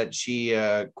said that she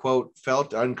quote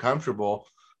felt uncomfortable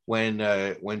when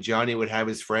Johnny would have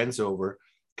his friends over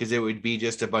because it would be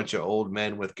just a bunch of old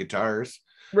men with guitars.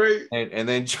 right. And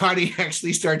then Johnny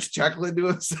actually starts chuckling to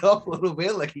himself a little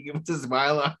bit, like he gives a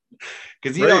smile on,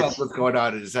 because you know that's what's going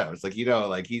on in his house. Like, you know,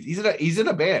 like he's in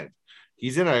a band.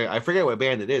 He's in I forget what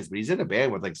band it is, but he's in a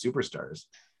band with like superstars,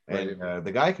 and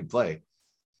the guy can play.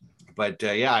 But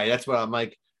yeah, that's what I'm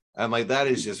like. That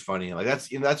is just funny. Like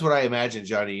that's what I imagine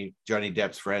Johnny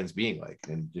Depp's friends being like,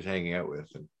 and just hanging out with.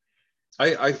 And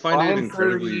I find it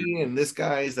incredibly. And this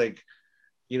guy's like,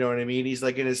 you know what I mean? He's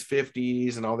like in his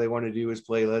 50s, and all they want to do is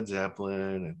play Led Zeppelin,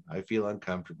 and I feel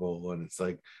uncomfortable. And it's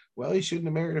like, well, he shouldn't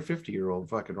have married a 50-year-old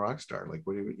fucking rock star. Like,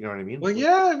 what do you know what I mean? Well,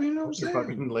 yeah, I mean, I'm saying,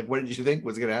 fucking, like, what did you think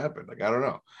was gonna happen? Like, I don't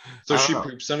know. So she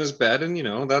poops on his bed, and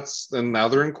and now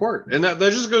they're in court, and that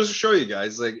just goes to show you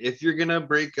guys, like, if you're gonna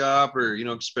break up, or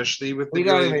especially with the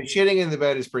shitting in the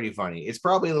bed is pretty funny. It's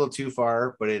probably a little too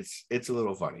far, but it's a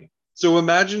little funny. So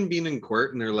imagine being in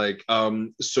court, and they're like,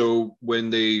 so when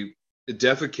they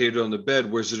defecated on the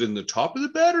bed, was it in the top of the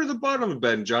bed or the bottom of the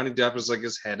bed? And Johnny Depp is like,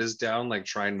 his head is down, like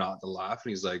trying not to laugh,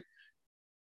 and he's like,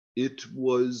 it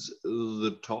was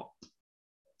the top.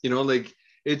 Like,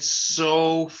 it's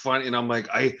so funny, and I'm like,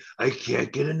 I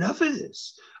can't get enough of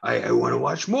this. I want to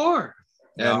watch more.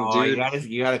 And no, dude,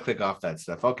 you gotta click off that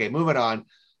stuff. Okay, moving on.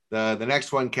 The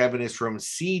next one, Kevin, is from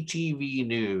CTV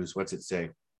News. What's it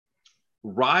say?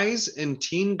 Rise in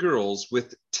teen girls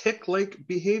with tic-like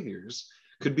behaviors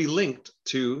could be linked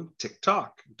to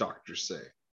TikTok, doctors say.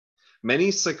 Many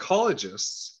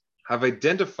psychologists have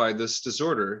identified this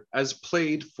disorder as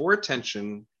played for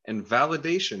attention and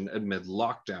validation amid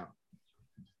lockdown.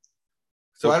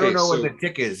 So okay, I don't know what the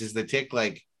tick is. Is the tick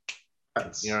like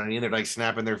You know what I mean? They're like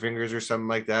snapping their fingers or something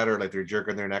like that, or like they're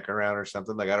jerking their neck around or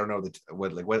something. Like I don't know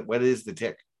what is the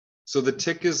tick? So the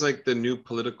tick is like the new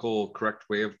political correct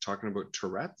way of talking about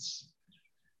Tourette's.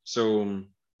 So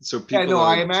Yeah, people no, are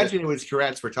I like imagine it was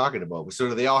Tourette's we're talking about. So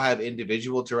do they all have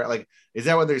individual Tourette? Like, is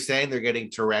that what they're saying? They're getting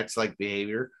Tourette's like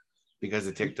behavior because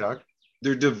of TikTok?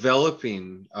 they're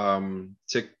developing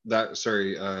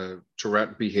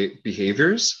Tourette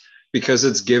behaviors because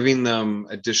it's giving them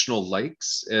additional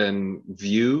likes and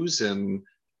views, and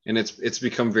it's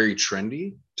become very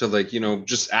trendy to like,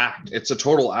 just act. It's a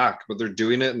total act, but they're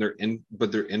doing it, and they're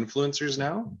influencers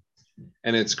now,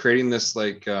 and it's creating this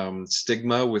like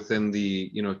stigma within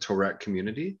the Tourette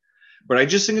community. But I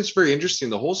just think it's very interesting.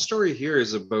 The whole story here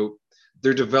is about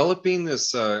they're developing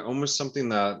this almost something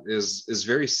that is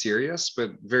very serious,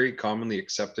 but very commonly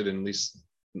accepted, at least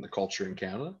in the culture in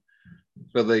Canada.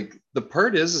 But like the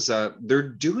part is that they're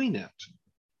doing it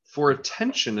for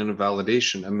attention and a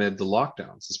validation amid the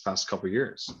lockdowns this past couple of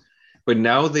years. But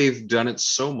now they've done it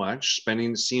so much,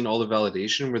 seeing all the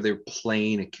validation where they're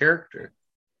playing a character.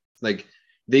 Like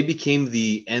they became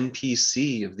the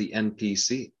NPC of the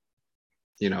NPC.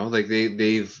 Like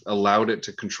they've allowed it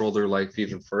to control their life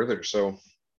even further. So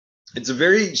it's a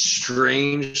very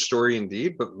strange story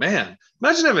indeed. But man,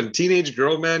 imagine having a teenage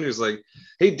girl, man, who's like,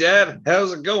 "Hey, Dad,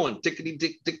 how's it going? Tickety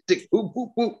tick tick tick, whoop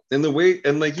whoop whoop." And the way,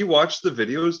 and like you watch the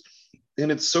videos,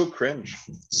 and it's so cringe,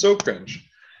 so cringe.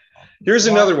 Here's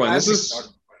another one.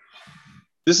 This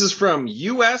is from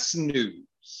U.S.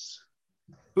 News.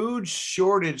 Food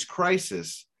shortage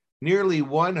crisis. Nearly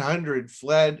 100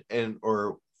 fled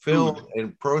or filled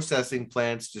and processing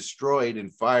plants destroyed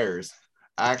in fires,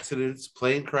 accidents,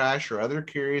 plane crash, or other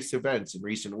curious events in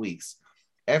recent weeks.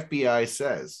 FBI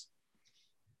says.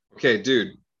 Okay, dude.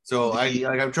 So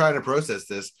I'm trying to process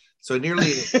this. So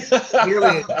nearly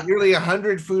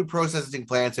 100 food processing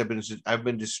plants have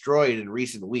been destroyed in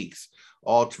recent weeks.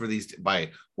 All for these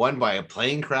by a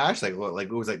plane crash, like it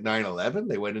was like 9/11.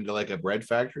 They went into like a bread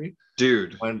factory,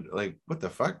 dude. Like what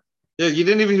the fuck? Yeah, you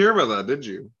didn't even hear about that, did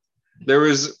you? There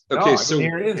was okay. No, I didn't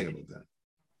hear anything about that.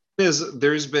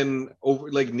 There's been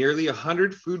over like nearly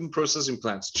 100 food and processing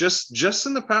plants just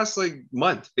in the past like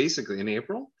month, basically in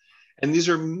April, and these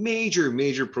are major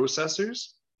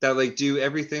processors that like do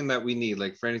everything that we need,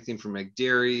 like for anything from like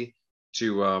dairy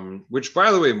to which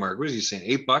by the way, Mark, what is he saying?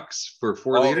 $8 for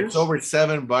 4 liters? It's over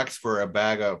 $7 for a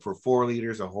bag of for 4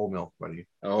 liters of whole milk, buddy.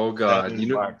 Oh God,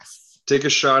 take a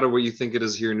shot of what you think it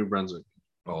is here in New Brunswick.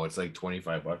 Oh, it's like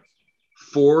 $25.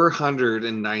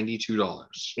 $492.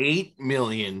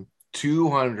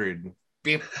 8,253,000.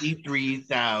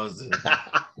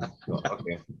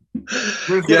 Okay.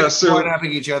 Yeah, so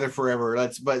one-upping each other forever.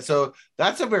 That's a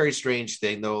very strange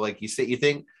thing, though. Like you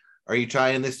think, are you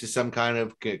tying this to some kind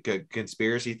of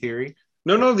conspiracy theory?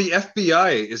 No, the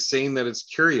FBI is saying that it's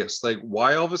curious, like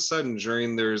why all of a sudden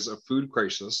there's a food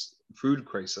crisis,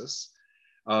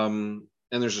 and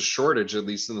there's a shortage, at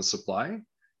least in the supply,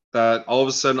 that all of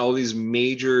a sudden all these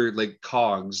major like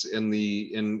cogs in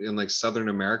like Southern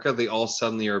America, they all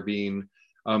suddenly are being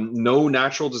no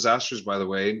natural disasters, by the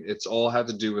way. It's all had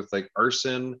to do with like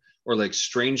arson or like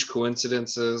strange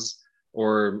coincidences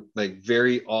or like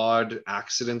very odd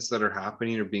accidents that are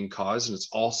happening or being caused, and it's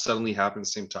all suddenly happened at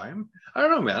the same time. I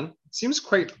don't know, man. It seems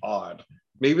quite odd.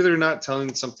 Maybe they're not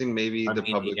telling something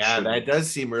public. Yeah, that does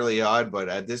seem really odd, but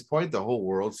at this point the whole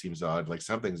world seems odd. Like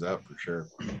something's up for sure.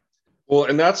 Well,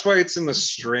 and that's why it's in the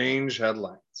strange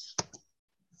headlines.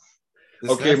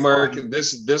 Okay, Mark,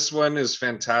 this one is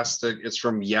fantastic. It's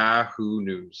from Yahoo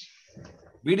News.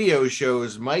 Video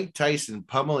shows Mike Tyson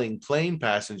pummeling plane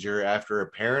passenger after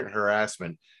apparent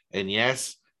harassment. And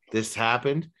yes, this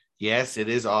happened. Yes, it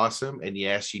is awesome. And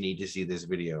yes, you need to see this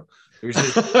video. There's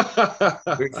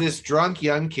this drunk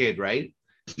young kid, right?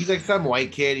 He's like some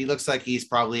white kid. He looks like he's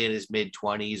probably in his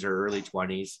mid-20s or early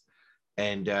 20s.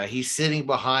 And he's sitting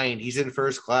behind, he's in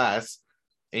first class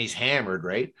and he's hammered,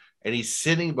 right? And he's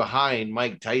sitting behind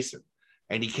Mike Tyson,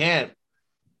 and he can't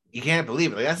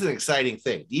believe it. Like, that's an exciting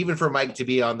thing, even for Mike to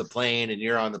be on the plane and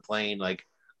you're on the plane. Like,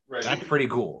 right. That's pretty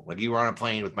cool. Like, you were on a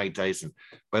plane with Mike Tyson,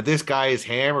 but this guy is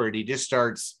hammered. He just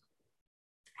starts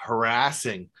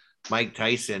harassing Mike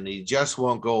Tyson. He just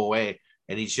won't go away.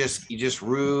 And he's just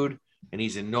rude, and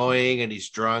he's annoying, and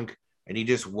he's drunk, and he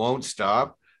just won't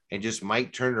stop. And just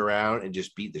Mike turned around and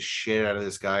just beat the shit out of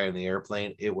this guy in the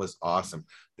airplane. It was awesome.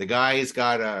 The guy's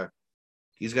got a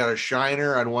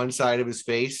shiner on one side of his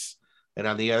face, and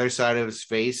on the other side of his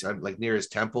face, like near his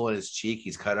temple and his cheek,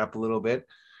 he's cut up a little bit.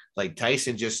 Like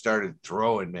Tyson just started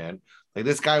throwing, man. Like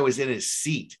this guy was in his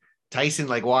seat. Tyson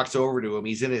like walks over to him.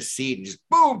 He's in his seat and just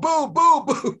boom, boom, boom,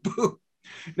 boom, boom.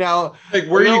 Now, Like,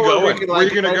 where are you going? Where are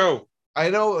you gonna like, go? I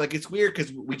know, like, it's weird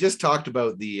because we just talked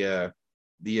about the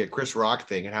Chris Rock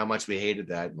thing and how much we hated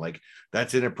that. And, like,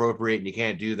 that's inappropriate and you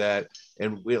can't do that.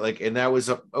 And we like, and that was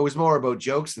it was more about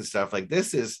jokes and stuff. Like,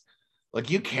 this is like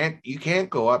you can't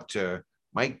go up to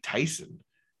Mike Tyson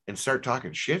and start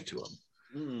talking shit to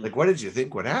him. Like, what did you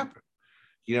think would happen?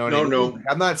 You know what I mean? No.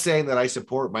 I'm not saying that I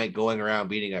support Mike going around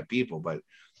beating up people, but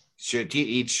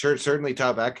he certainly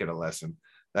taught that kid a lesson.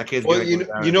 That kid's Well, gonna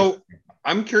go down.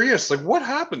 I'm curious. Like, what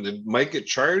happened? Did Mike get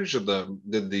charged? Did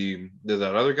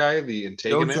that other guy, the No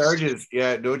antagonist? charges.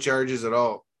 Yeah, no charges at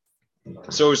all.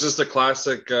 So it was just a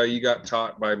classic. You got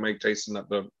taught by Mike Tyson not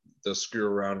to screw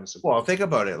around. Well, think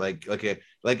about it. Like,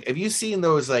 have you seen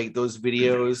those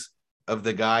videos of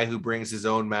the guy who brings his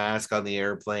own mask on the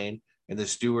airplane, and the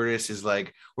stewardess is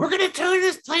like, "We're gonna turn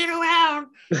this plane around.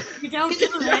 You don't do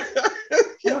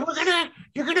that.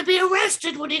 You're gonna be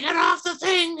arrested when you get off the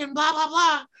thing," and blah blah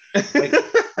blah. Like,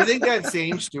 I think that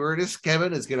same stewardess,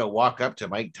 Kevin, is gonna walk up to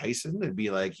Mike Tyson and be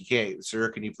like, "You can't, sir.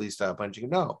 Can you please stop punching him?"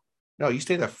 No, you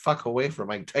stay the fuck away from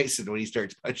Mike Tyson when he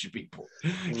starts punching people.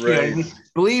 Right. You know what I mean?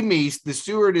 Believe me, the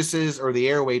stewardesses or the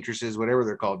air waitresses, whatever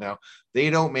they're called now, they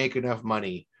don't make enough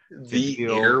money. The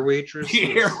air waitress.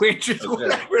 The air waitress, okay.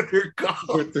 Whatever they're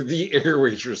called. The air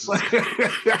waitress.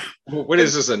 What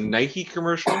is this? A Nike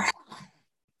commercial?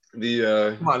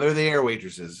 Come on, they're the air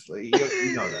waitresses. Like,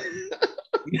 you know that.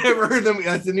 You never heard them?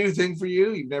 That's a new thing for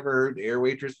you. You've never heard air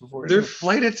waitress before? They're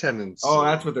flight attendants. Oh,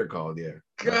 that's what they're called. Yeah.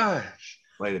 Gosh.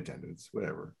 Flight attendants,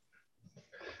 whatever.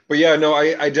 But yeah, no,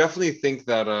 I definitely think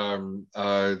that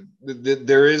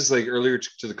there is, like, earlier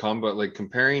to the combat, like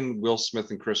comparing Will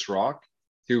Smith and Chris Rock,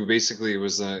 who basically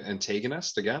was an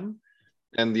antagonist again,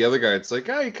 and the other guy, it's like,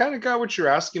 you kind of got what you're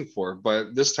asking for,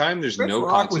 but this time there's Chris no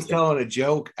Rock was telling a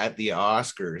joke at the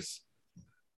Oscars,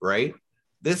 right?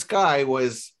 This guy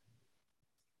was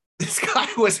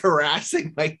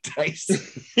harassing Mike Tyson.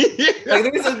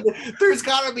 Like, there's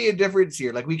got to be a difference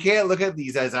here. Like, we can't look at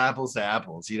these as apples to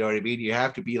apples. You know what I mean? You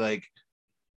have to be like,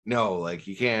 no, like,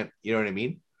 you can't. You know what I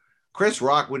mean? Chris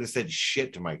Rock would have said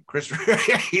shit to Mike.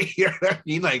 You know what I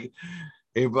mean? Like,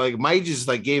 if like Mike just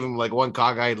like gave him like one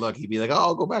cockeyed look, he'd be like, "Oh,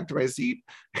 I'll go back to my seat."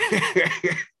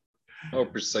 Oh,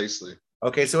 precisely.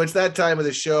 Okay, so it's that time of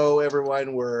the show,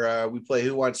 everyone, where we play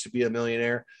Who Wants to Be a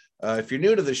Millionaire. If you're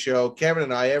new to the show, Kevin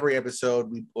and I, every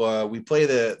episode, we play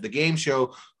the game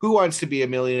show, Who Wants to Be a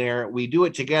Millionaire? We do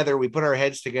it together. We put our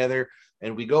heads together,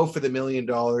 and we go for the $1 million.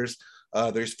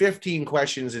 There's 15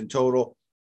 questions in total.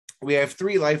 We have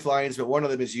 3 lifelines, but one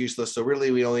of them is useless. So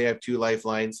really, we only have 2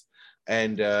 lifelines.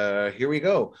 And here we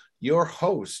go. Your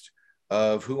host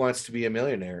of Who Wants to Be a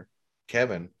Millionaire,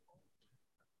 Kevin.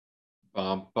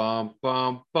 Bum, bum,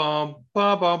 bum, bum,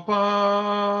 bum, bum,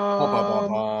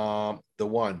 bum. The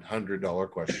 $100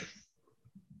 question.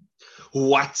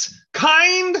 What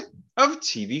kind of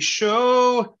TV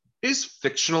show is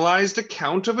fictionalized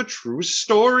account of a true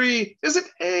story? Is it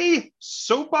A,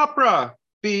 soap opera,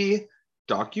 B,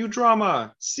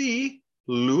 docudrama, C,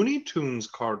 Looney Tunes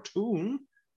cartoon,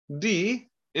 D,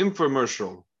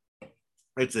 infomercial?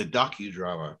 It's a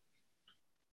docudrama.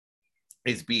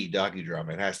 It's B,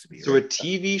 docudrama. It has to be. So right? A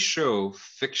TV show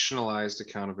fictionalized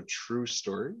account of a true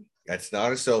story? That's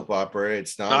not a soap opera.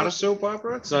 It's not a soap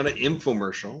opera. It's not an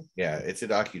infomercial. Yeah, it's a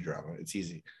docudrama. It's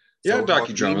easy. Yeah, so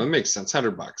docudrama. That makes sense.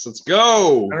 $100. Let's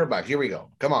go. $100. Here we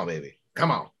go. Come on, baby. Come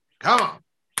on.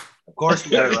 Of course, we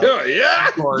got it right. Yeah.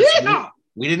 Of course. Yeah.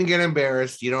 We didn't get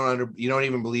embarrassed. You don't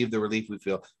even believe the relief we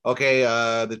feel. Okay,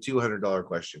 the $200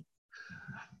 question.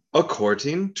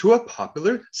 According to a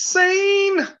popular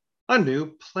saying, a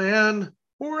new plan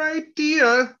or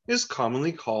idea is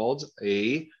commonly called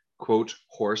a, quote,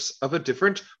 horse of a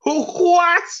different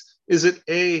what? Is it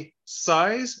A,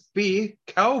 size, B,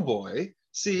 cowboy,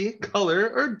 C,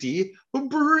 color, or D,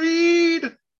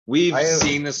 breed? We've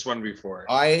seen this one before.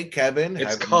 Kevin,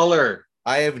 it's color.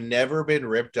 I have never been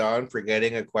ripped on for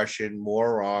getting a question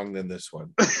more wrong than this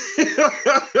one.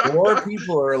 More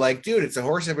people are like, dude, it's a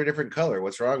horse of a different color.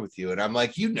 What's wrong with you? And I'm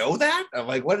like, you know that? I'm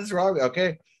like, what is wrong?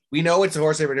 Okay. We know it's a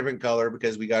horse of a different color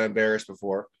because we got embarrassed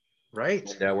before. Right.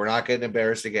 And, we're not getting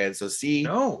embarrassed again. So C,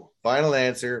 no. Final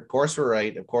answer. Of course we're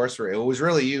right. Of course it was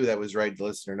really you that was right, the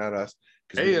listener, not us.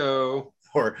 Heyo.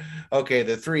 Okay,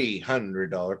 the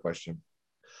 $300 question.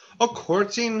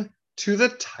 According to the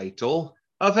title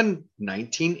of a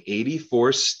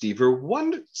 1984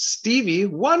 Stevie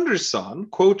Wonder song,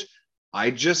 quote,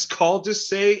 I just called to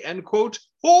say, end quote,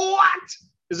 what?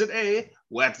 Is it A,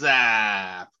 what's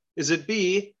up? Is it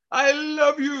B, I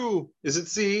love you? Is it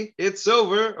C, it's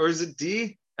over? Or is it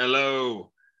D,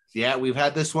 hello? Yeah, we've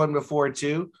had this one before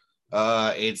too.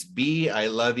 It's B, I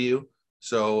love you.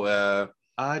 So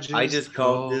I just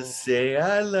called to say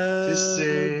I love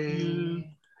you.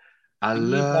 I The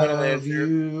final love answer.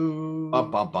 you.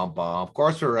 Bum, bum, bum, bum. Of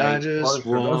course, we're right. I just Those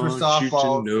were want you to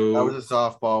softballs. That was know. a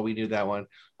softball. We knew that one.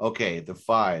 Okay, the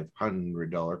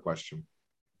 $500 question.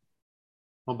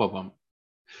 Bum, bum, bum.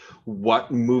 What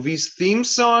movie's theme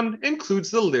song includes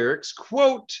the lyrics,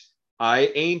 quote,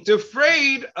 I ain't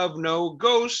afraid of no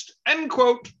ghost, end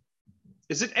quote?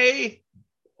 Is it A,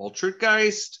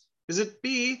 Poltergeist? Is it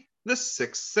B, The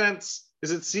Sixth Sense?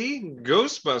 Is it C,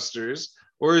 Ghostbusters?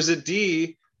 Or is it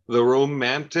D, the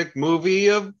romantic movie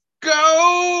of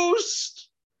Ghost?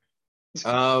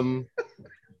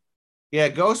 Yeah,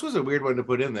 Ghost was a weird one to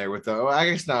put in there with the. I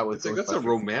guess not with It's like that's a Ghostbusters.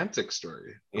 romantic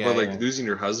story Yeah, about like yeah. losing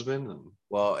your husband.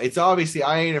 Well, it's obviously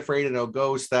I ain't afraid of no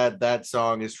ghost. That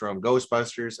song is from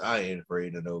Ghostbusters. I ain't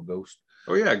afraid of no ghost.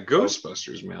 Oh yeah,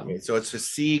 Ghostbusters, man. Okay, so it's a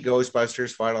C,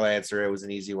 Ghostbusters. Final answer. It was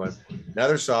an easy one.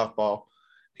 Another softball.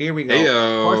 Here we go.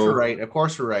 Heyo. Of course we're right. Of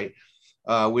course we're right.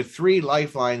 With 3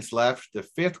 lifelines left, the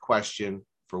 5th question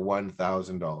for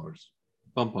 $1,000.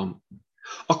 Bum bum.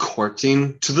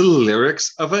 According to the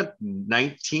lyrics of a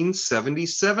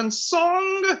 1977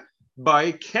 song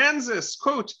by Kansas,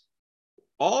 quote,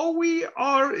 all we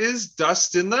are is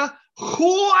dust in the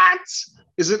what?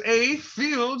 Is it A,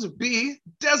 field, B,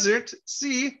 desert,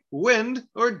 C, wind,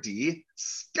 or D,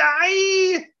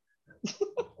 sky?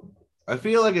 I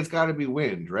feel like it's got to be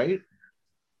wind, right?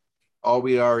 All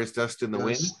we are is dust in the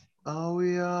wind. All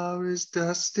we are is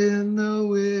dust in the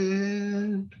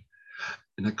wind.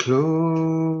 And I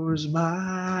close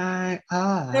my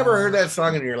eyes. Never heard that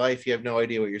song in your life. You have no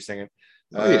idea what you're singing.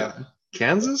 Oh, yeah.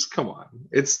 Kansas? Come on.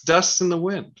 It's dust in the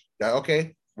wind.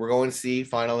 Okay. We're going C.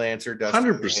 Final answer. Dust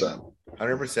 100%.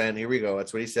 100%. Here we go.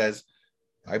 That's what he says.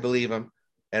 I believe him.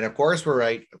 And of course we're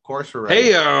right. Of course we're right.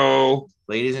 Hey-o.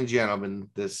 Ladies and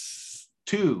gentlemen, this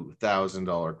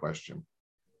 $2,000 question.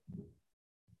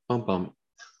 Bum, bum.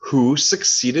 Who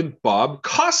succeeded Bob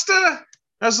Costa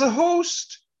as the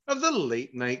host of the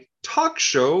late night talk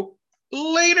show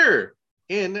later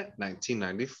in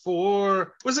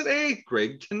 1994? Was it A,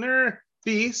 Greg Kinnear,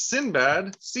 B,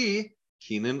 Sinbad, C,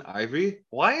 Keenan Ivory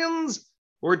Lyons,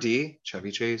 or D,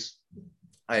 Chevy Chase?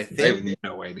 I have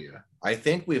no idea. I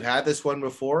think we've had this one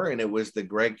before, and it was the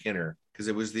Greg Kinnear because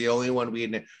it was the only one we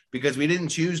didn't, because we didn't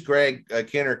choose Greg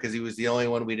Kinnear because he was the only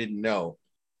one we didn't know.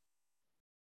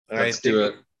 And Let's do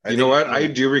it. You know what? I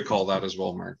do recall that as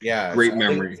well, Mark. Yeah. Great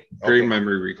memory. Great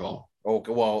memory recall.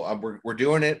 Okay. Well, we're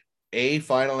doing it. A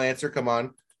final answer. Come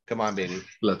on, baby.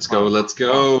 Let's go. Let's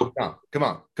go. Come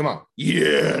on.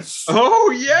 Yes.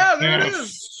 Oh yeah, there it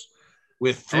is.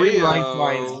 With 3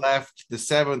 lifelines left, the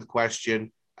 7th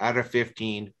question out of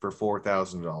 15 for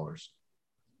 $4,000.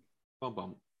 Bum,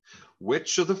 bum.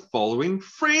 Which of the following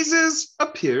phrases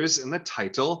appears in the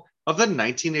title of the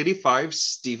 1985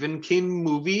 Stephen King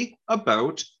movie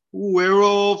about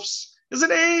werewolves? Is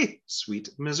it A, Sweet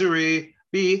Misery,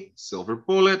 B, Silver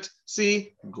Bullet,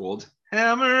 C, Gold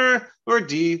Hammer, or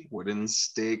D, Wooden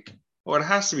Stake? Oh, it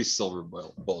has to be Silver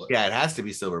Bullet. Yeah, it has to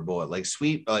be Silver Bullet. Like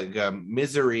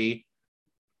Misery,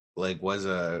 like was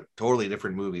a totally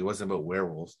different movie. It wasn't about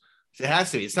werewolves. It has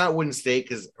to be. It's not Wooden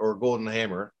Stake or Golden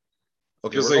Hammer.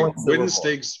 Okay, because like Wooden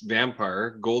Stake's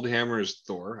vampire, Gold Hammer is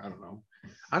Thor. I don't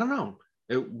know.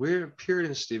 It appeared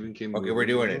in Stephen King. Okay, we're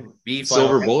doing it. B,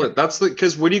 Silver Bullet. That's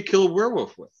because what do you kill a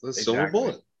werewolf with? The Silver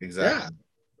Bullet. Exactly.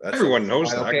 Yeah. Everyone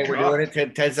knows that. Okay, we're doing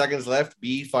it. 10 seconds left.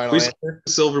 B, final answer.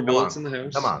 Silver bullets in the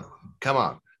house. Come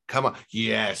on.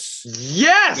 Yes.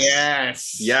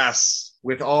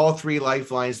 With all 3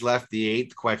 lifelines left, the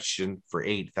 8th question for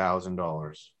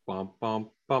 $8,000. Bum,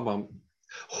 bum, bum, bum.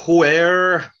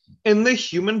 Where in the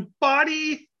human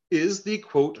body is the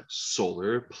quote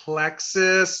solar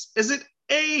plexus? Is it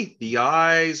A, the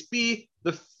eyes, B,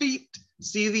 the feet,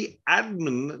 C, the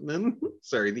abdomen,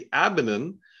 or the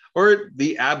abdomen?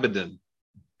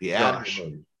 The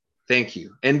abdomen. Thank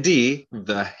you. And D,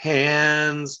 the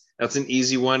hands. That's an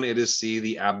easy one. It is C,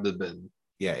 the abdomen.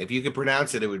 Yeah, if you could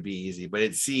pronounce it, it would be easy. But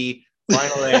it's C.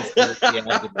 Final answer. The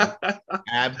abdomen.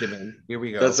 Abdomen. Here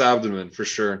we go. That's abdomen for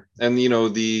sure. And you know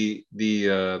the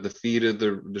feet of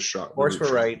the shot. Of course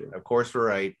we're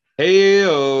right.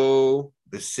 Hey-o.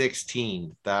 The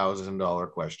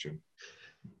 $16,000 question.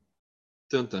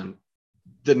 Dun dun.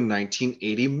 The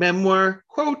 1980 memoir,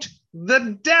 quote,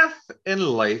 The Death and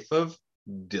Life of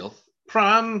Dilth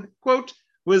Pran, quote,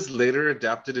 was later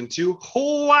adapted into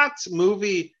what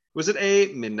movie? Was it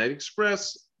A, Midnight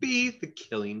Express, B, The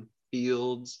Killing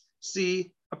Fields,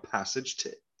 C, A Passage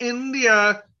to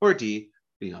India, or D,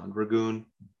 Beyond Ragoon?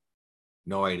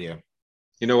 No idea.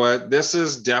 You know what? This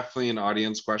is definitely an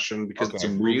audience question because it's a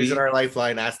Okay, we're using movie. our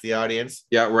lifeline. Ask the audience.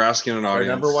 Yeah, we're asking an Our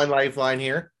number one audience. lifeline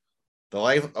here. The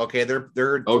life. Okay, they're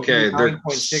Okay, they're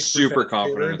 49.6% super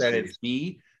confident sure it's that B. it's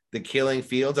B. The Killing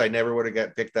Fields. I never would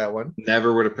have picked that one.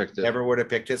 Never would have picked it. Never would have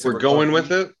picked it. So We're we're going going with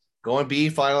B. it. Going B.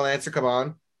 Final answer. Come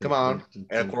on, come on.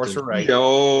 And of course we're right. The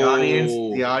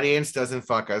Yo. audience doesn't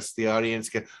fuck us. The audience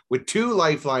can, with 2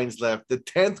 lifelines left. The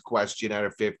 10th question out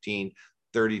of 15,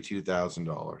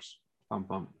 $32,000. Bum,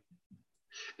 bum.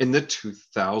 In the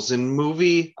 2000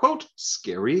 movie, quote,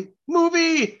 scary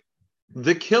movie,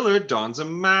 the killer dons a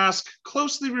mask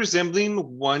closely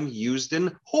resembling one used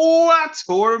in what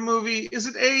horror movie? Is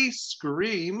it A,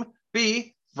 Scream,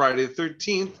 B, Friday the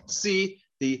 13th, C,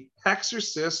 The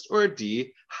Exorcist, or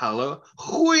D, Halloween?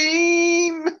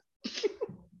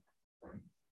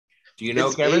 Do you know,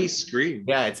 It's Kevin? A, Scream.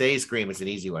 Yeah, it's A, Scream. It's an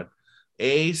easy one.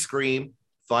 A, Scream.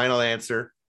 Final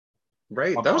answer.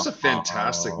 Right. That was a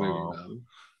fantastic movie, man.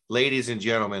 Ladies and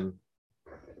gentlemen,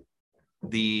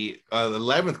 the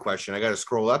 11th question. I got to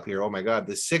scroll up here. Oh my God,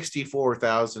 the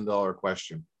 $64,000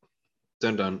 question.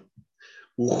 Dun dun.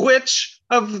 Which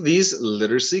of these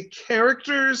literacy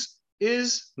characters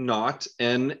is not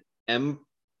an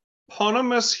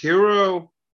eponymous hero?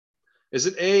 Is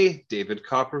it A, David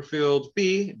Copperfield,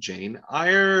 B, Jane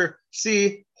Eyre,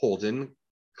 C, Holden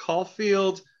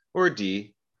Caulfield, or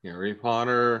D, Harry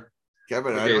Potter?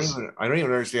 Kevin, Okay, I don't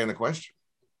even understand the question.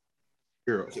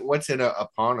 hero. What's an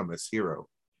eponymous hero?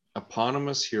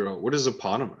 Eponymous hero. What is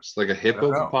eponymous? Like a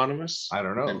hippopotamus? I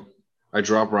don't know. I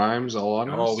drop rhymes all on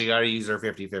us. We got to use our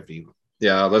 50-50.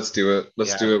 Yeah, let's do it.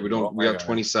 Let's do it. We got God.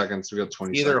 20 seconds. We got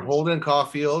 20 Either seconds. Holden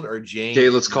Caulfield or Jane. Okay,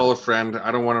 let's call a friend.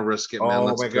 I don't want to risk it, man.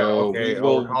 Let's go. Okay.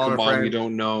 Well, come on. We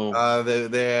don't know.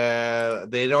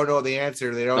 They don't know the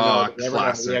answer. They don't know.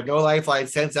 Classic. We have no lifeline.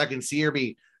 10 seconds. C or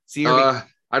B. C or B.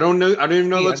 I don't know. I don't even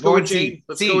know. C, let's go with Jane.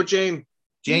 Let's go with Jane.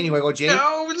 Jane, you want to go Jane?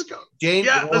 No, let's go. Jane?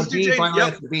 Yeah, let's do Jane.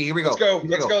 Yep. B. Here we go.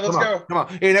 Let's go. Come on.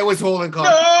 Hey, that was Holden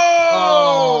Caulfield.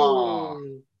 No!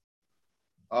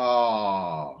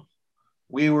 Oh,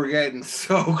 we were getting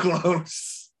so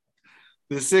close.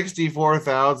 The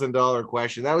 $64,000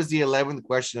 question. That was the 11th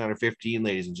question out of 15,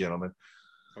 ladies and gentlemen.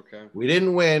 Okay. We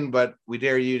didn't win, but we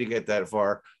dare you to get that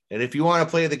far. And if you want to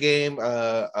play the game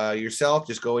yourself,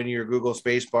 just go into your Google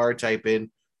space bar, type in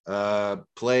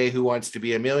play Who Wants to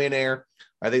Be a Millionaire.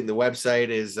 I think the website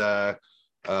is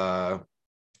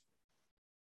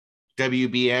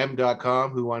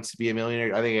WBM.com. Who Wants to Be a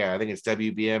Millionaire? I think it's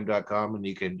WBM.com, and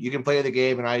you can play the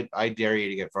game. And I dare you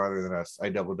to get farther than us. I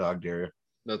double dog dare you.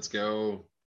 Let's go.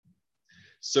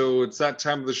 So it's that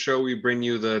time of the show we bring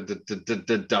you the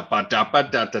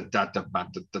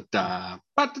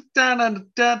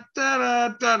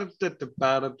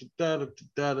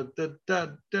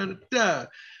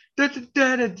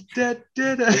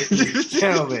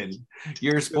Gentlemen,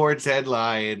 your sports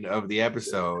headline of the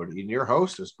episode, and your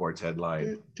host of Sports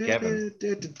Headline, Kevin.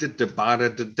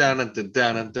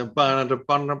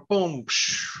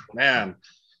 Man,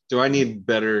 do I need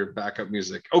better backup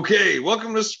music? Okay,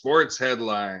 welcome to Sports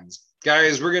Headlines.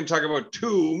 Guys, we're going to talk about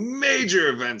 2 major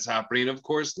events happening, of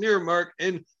course, near Mark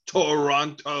in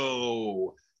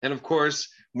Toronto. And of course,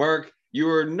 Mark, you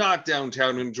are not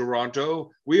downtown in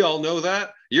Toronto. We all know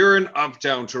that. You're in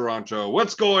uptown Toronto.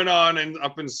 What's going on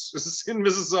up in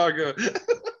Mississauga?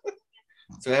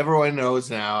 So everyone knows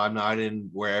now I'm not in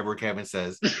wherever Kevin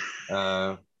says.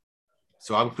 So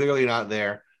I'm clearly not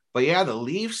there. But yeah, the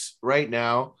Leafs right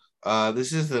now,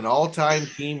 this is an all-time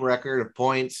team record of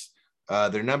points.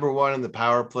 They're number 1 in the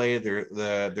power play. They're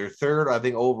 3rd, I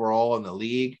think, overall in the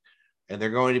league. And they're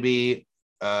going to be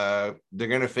they're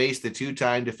going to face the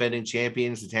 2-time defending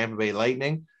champions, the Tampa Bay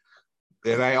Lightning.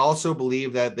 And I also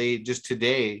believe that they just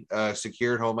today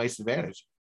secured home ice advantage.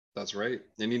 That's right.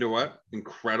 And you know what?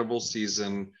 Incredible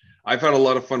season. I've had a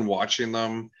lot of fun watching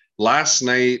them. Last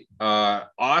night,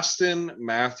 Austin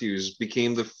Matthews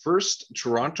became the first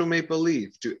Toronto Maple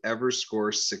Leaf to ever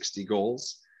score 60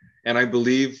 goals. And I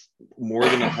believe more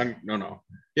than 100,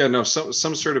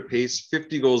 some sort of pace,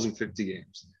 50 goals in 50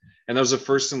 games. And that was the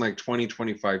first in like 20,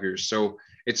 25 years. So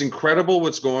it's incredible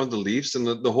what's going on with the Leafs. And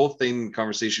the whole thing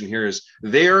conversation here is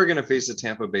they are going to face the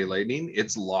Tampa Bay Lightning.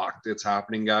 It's locked. It's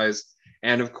happening, guys.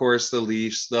 And of course, the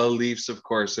Leafs, of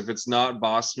course, if it's not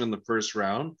Boston in the first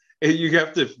round, you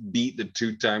have to beat the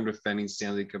 2-time defending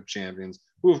Stanley Cup champions,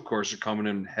 who, of course, are coming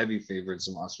in heavy favorites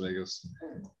in Las Vegas.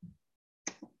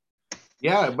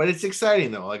 Yeah, but it's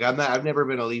exciting though. Like I've never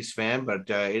been a Leafs fan, but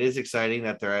it is exciting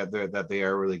that they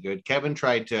are really good. Kevin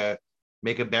tried to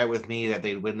make a bet with me that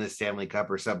they'd win the Stanley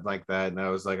Cup or something like that, and I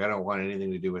was like, I don't want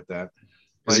anything to do with that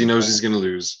Because he knows he's going to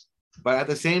lose. But at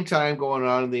the same time, going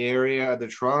on in the area, the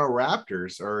Toronto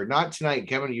Raptors, or not tonight,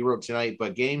 Kevin, you wrote tonight,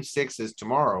 but game 6 is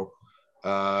tomorrow.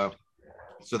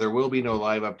 So there will be no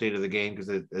live update of the game because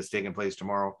it's taking place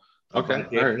tomorrow. Okay,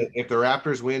 But all right. if the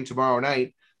Raptors win tomorrow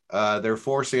night, they're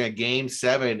forcing a game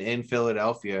 7 in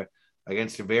Philadelphia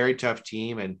against a very tough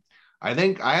team. And I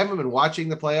think I haven't been watching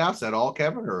the playoffs at all,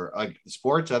 Kevin, or like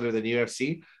sports other than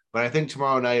UFC. But I think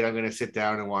tomorrow night I'm going to sit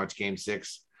down and watch game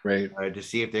 6 Right. to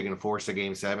see if they can force a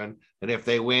game 7. And if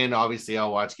they win, obviously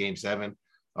I'll watch game 7.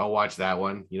 I'll watch that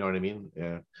one. You know what I mean?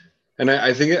 Yeah. And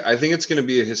I think it's going to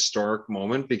be a historic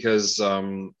moment because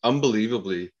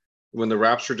unbelievably, when the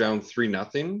Raps were down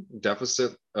 3-0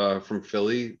 deficit from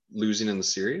Philly losing in the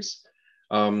series,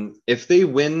 if they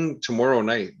win tomorrow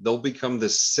night, they'll become the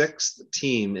 6th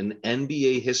team in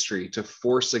NBA history to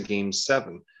force a game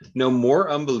 7. No, more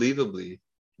unbelievably,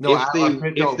 No,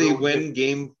 if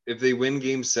they win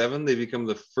game 7, they become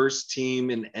the first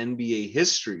team in NBA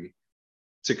history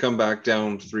to come back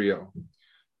down 3-0.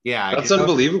 yeah, That's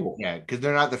unbelievable. yeah, because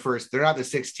they're not the first, they're not the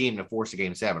 6th team to force a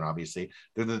game 7. Obviously,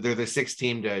 they're the 6th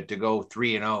team to go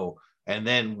 3-0 and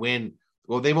then win.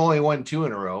 Well, they've only won 2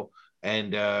 in a row,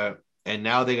 and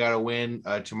now they got to win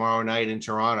tomorrow night in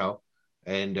Toronto.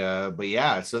 And but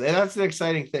yeah, so that's an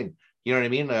exciting thing. You know what I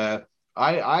mean?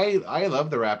 I love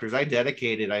the Raptors. I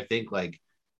dedicated, I think like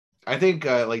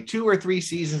 2 or 3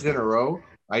 seasons in a row.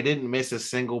 I didn't miss a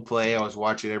single play. I was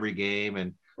watching every game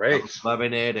and I Right. was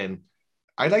loving it. And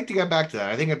I'd like to get back to that.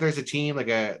 I think if there's a team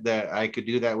that I could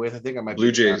do that with, I think I might Blue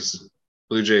be. Jays.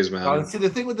 Blue Jays, Oh, man. see, the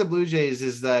thing with the Blue Jays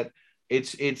is that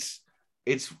it's it's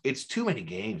it's too many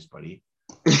games, buddy.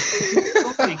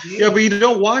 So many Yeah, but games. you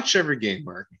don't watch every game,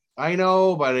 Mark. I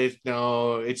know, but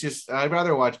it's just I'd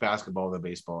rather watch basketball than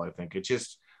baseball. I think it's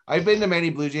just I've been to many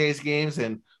Blue Jays games,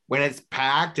 and when it's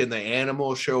packed and the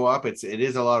animals show up, it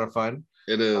is a lot of fun.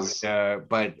 It is.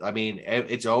 But I mean,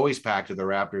 it's always packed at the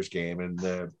Raptors game, and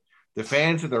the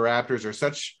fans of the Raptors are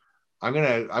such. I'm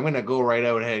gonna go right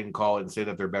out ahead and call it and say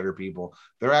that they're better people.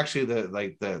 They're actually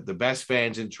the best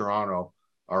fans in Toronto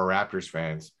are Raptors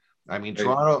fans. I mean,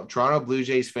 Right. Toronto Blue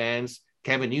Jays fans,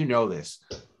 Kevin, you know this.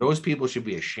 Those people should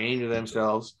be ashamed of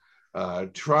themselves.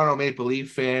 Toronto Maple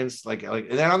Leaf fans, and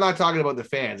then I'm not talking about the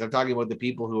fans. I'm talking about the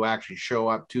people who actually show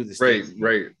up to the Right, stadium,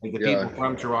 right. like the Yeah. people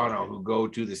from Toronto who go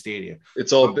to the stadium.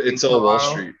 It's all Wall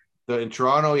Street. In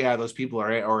Toronto, yeah, those people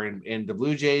are, or in the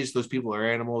Blue Jays, those people are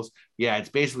animals. Yeah, it's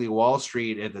basically Wall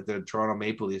Street at the Toronto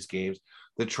Maple Leafs games.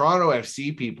 The Toronto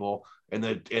FC people and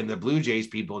the Blue Jays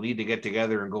people need to get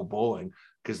together and go bowling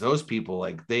because those people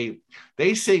they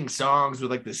sing songs with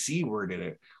like the C word in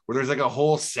it, where there's like a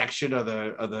whole section of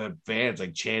the fans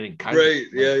like chanting country. Right.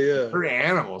 Yeah, yeah. They're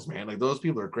animals, man. Like those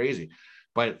people are crazy.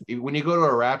 But when you go to a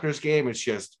Raptors game, it's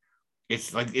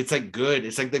like good.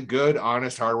 It's like the good,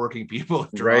 honest, hardworking people.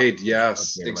 Right.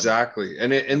 Yes, There, like, exactly.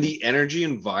 And the energy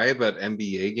and vibe at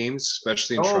NBA games,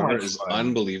 especially in so Toronto, much is fun.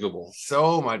 unbelievable.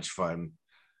 So much fun.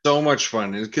 So much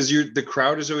fun because the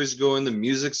crowd is always going, the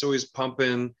music's always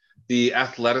pumping, the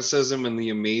athleticism and the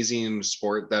amazing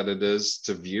sport that it is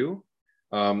to view,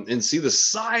 and see the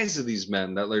size of these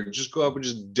men that like just go up and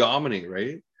just dominate,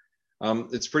 right?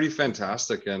 It's pretty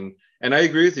fantastic, and I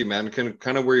agree with you, man.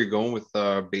 Kind of where you're going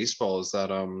with baseball is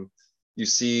that you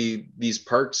see these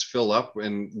parks fill up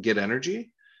and get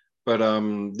energy, but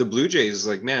the Blue Jays,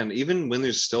 like, man, even when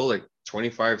there's still like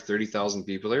 25-30,000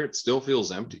 people there, it still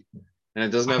feels empty, and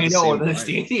it doesn't have I the know same the vibe.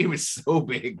 stadium is so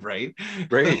big, right?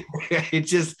 Right.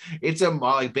 It's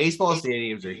like baseball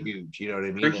stadiums are huge. You know what I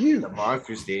They're mean? It's huge. a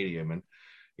monster stadium, and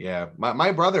yeah,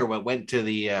 my brother went to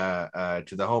the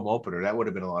home opener. That would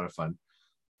have been a lot of fun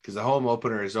because the home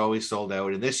opener is always sold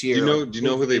out. And this Do you year, know? Do you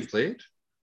know who they played?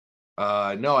 no,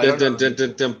 I don't know. I didn't.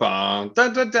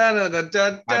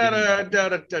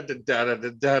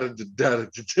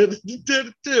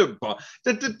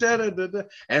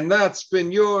 And that's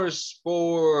been your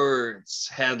sports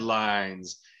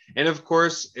headlines. And of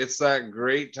course, it's that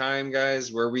great time,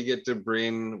 guys, where we get to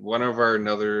bring one of our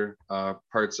another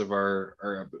parts of our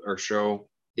show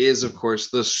is, of course,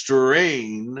 the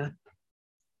strain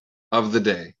of the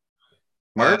day.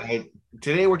 Mark?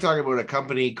 Today we're talking about a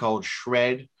company called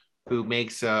Shred who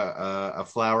makes a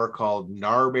flower called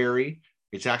Narberry.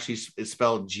 It's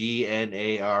spelled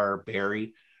GNAR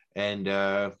berry, and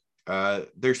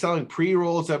they're selling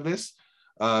pre-rolls of this.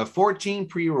 14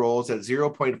 pre-rolls at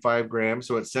 0.5 grams,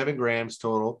 so it's 7 grams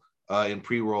total in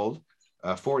pre-rolled.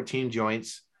 14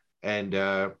 joints, and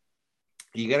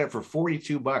you get it for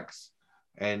 $42.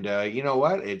 And you know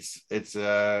what? It's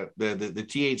the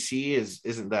THC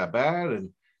isn't that bad, and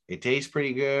it tastes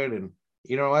pretty good. And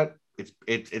you know what?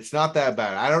 It's not that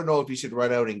bad. I don't know if you should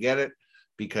run out and get it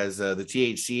because the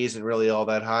THC isn't really all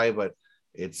that high, but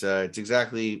it's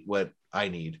exactly what I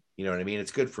need. You know what I mean?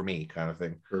 It's good for me, kind of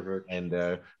thing. Perfect. And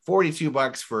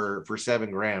 $42 for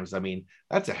 7 grams. I mean,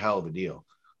 that's a hell of a deal.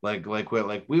 Like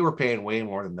we were paying way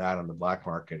more than that on the black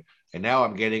market, and now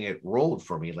I'm getting it rolled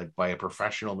for me like by a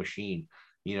professional machine.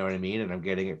 You know what I mean? And I'm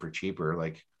getting it for cheaper.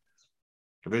 Like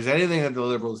if there's anything that the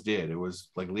liberals did, it was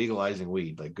like legalizing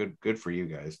weed. Like good for you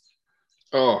guys.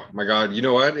 Oh my God. You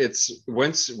know what? It's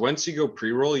once you go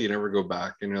pre-roll, you never go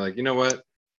back. And you're like, you know what?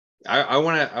 I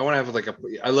wanna have like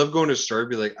I love going to a store,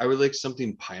 be like, I would like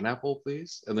something pineapple,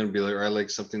 please. And then be like, or I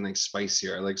like something like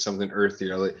spicier, I like something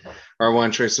earthier, or I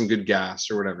want to try some good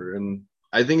gas or whatever. And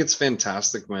I think it's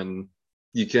fantastic when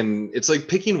you can, it's like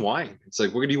picking wine. It's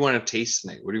like, what do you want to taste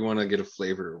tonight? What do you want to get a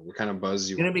flavor? What kind of buzz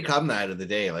you It's gonna want? become that in the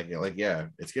day. Like yeah,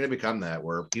 it's gonna become that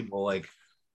where people like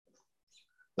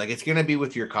it's gonna be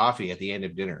with your coffee at the end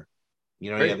of dinner.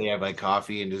 You know, yeah, Right. they have like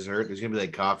coffee and dessert. There's gonna be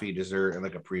like coffee, dessert, and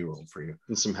like a pre-roll for you.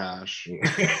 And some hash.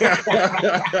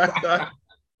 Yeah.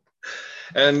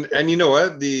 And you know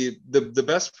what? The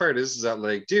best part is that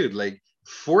like, dude, like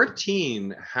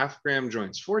 14 half-gram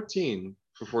joints, 14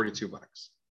 for $42.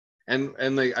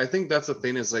 And like I think that's the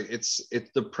thing is like it's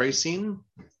the pricing,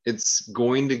 it's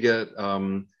going to get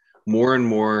more and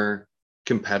more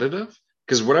competitive,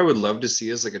 because what I would love to see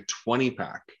is like a 20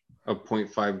 pack of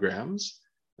 0.5 grams,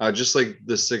 just like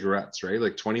the cigarettes, right?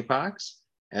 Like 20 packs,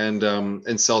 and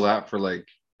sell that for like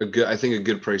a good, I think a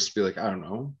good price to be like, I don't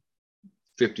know,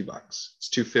 $50. It's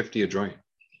 250 a joint.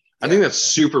 I think that's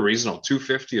super reasonable.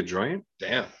 250 a joint.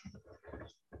 Damn.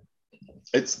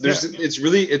 It's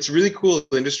really cool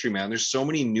industry, man. There's so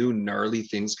many new gnarly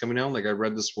things coming out. Like I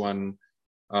read this one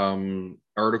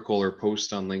article or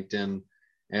post on LinkedIn,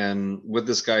 and what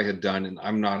this guy had done, and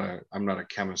I'm not a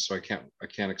chemist, so I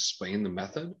can't explain the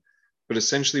method, but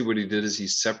essentially what he did is he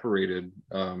separated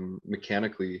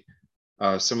mechanically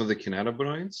some of the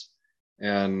cannabinoids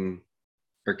and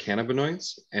or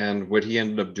cannabinoids, and what he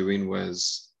ended up doing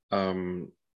was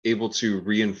able to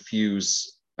reinfuse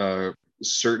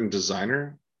certain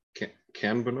designer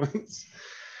cannabinoids.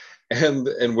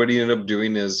 And what he ended up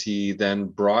doing is he then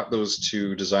brought those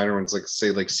two designer ones, like say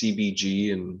like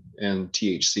CBG and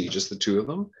THC, just the two of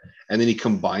them, and then he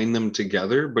combined them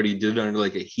together, but he did it under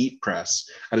like a heat press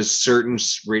at a certain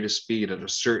rate of speed, at a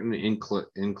certain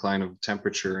incline of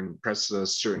temperature, and pressed at a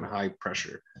certain high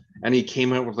pressure, and he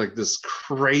came out with like this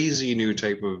crazy new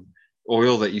type of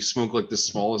oil that you smoke like the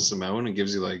smallest amount and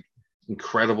gives you like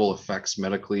incredible effects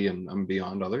medically and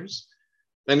beyond others.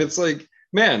 And it's like,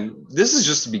 man, this is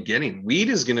just the beginning. Weed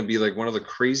is going to be like one of the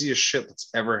craziest shit that's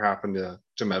ever happened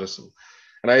to medicine.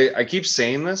 And I keep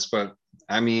saying this, but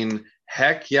I mean,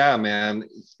 heck yeah, man.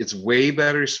 It's way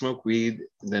better to smoke weed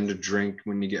than to drink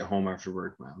when you get home after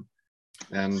work, man.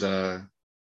 And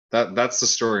that's the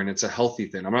story. And it's a healthy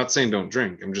thing. I'm not saying don't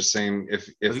drink. I'm just saying if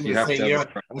you have to have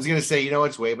I was gonna say, you know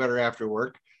what's way better after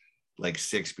work? Like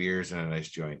 6 beers and a nice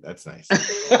joint. That's nice.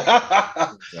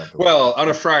 Well, on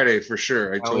a Friday for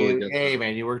sure. I totally get hey,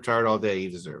 man, you worked hard all day. You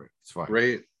deserve it. It's fine.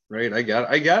 Right. I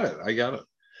got it.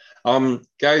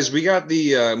 Guys, we got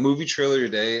the movie trailer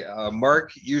today.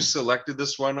 Mark, you selected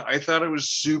this one. I thought it was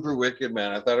super wicked,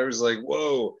 man. I thought it was like,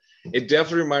 whoa. It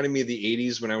definitely reminded me of the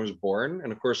 80s when I was born.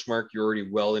 And of course, Mark, you're already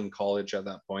well in college at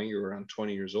that point. You were around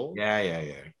 20 years old. Yeah.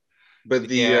 But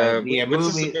what's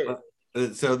movie. this about?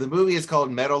 So the movie is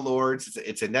called Metal Lords.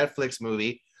 It's a Netflix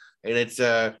movie, and it's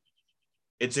a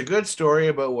good story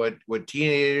about what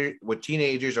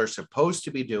teenagers are supposed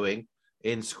to be doing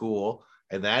in school,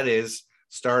 and that is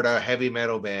start a heavy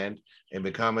metal band and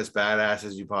become as badass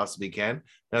as you possibly can.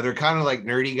 Now they're kind of like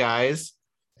nerdy guys,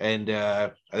 and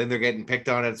I think they're getting picked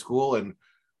on at school. And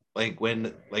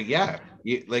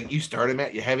you start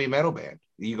a heavy metal band.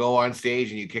 You go on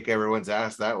stage and you kick everyone's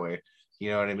ass that way. You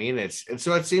know what I mean?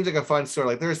 So it seems like a fun story.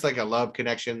 Like there's like a love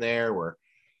connection there where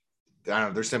I don't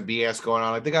know, there's some BS going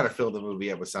on. Like they got to fill the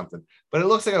movie up with something. But it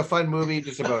looks like a fun movie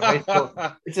just about high school.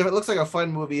 It looks like a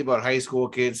fun movie about high school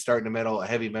kids starting a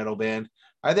heavy metal band.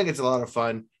 I think it's a lot of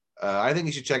fun. I think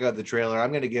you should check out the trailer.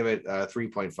 I'm going to give it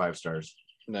 3.5 stars.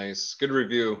 Nice, good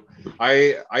review.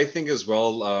 I think as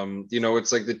well.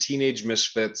 It's like the teenage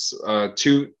misfits.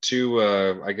 Two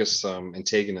I guess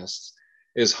antagonists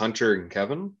is Hunter and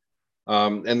Kevin.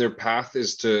 And their path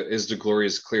is to glory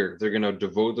is clear. They're going to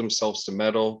devote themselves to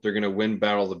metal. They're going to win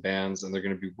battle of the bands, and they're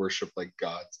going to be worshipped like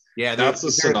gods. Yeah, that's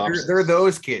the synopsis. They're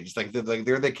those kids. Like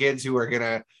they're the kids who are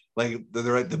gonna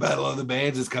the battle of the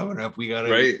bands is coming up. We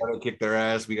gotta kick their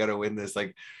ass. We gotta win this.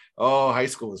 Like, oh, high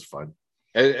school is fun.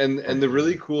 And the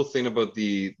really cool thing about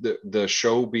the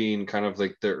show being kind of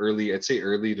like the early, I'd say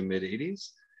early to mid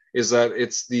 80s, is that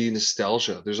it's the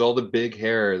nostalgia. There's all the big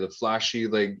hair, the flashy,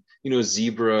 like,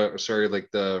 zebra, sorry, like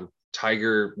the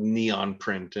tiger neon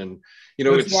print. And, But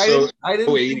see, it's so I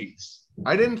didn't think 80s.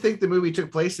 I didn't think the movie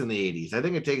took place in the 80s. I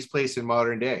think it takes place in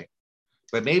modern day.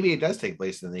 But maybe it does take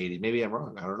place in the 80s. Maybe I'm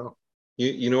wrong. I don't know.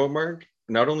 You know what, Mark?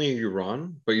 Not only are you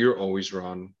wrong, but you're always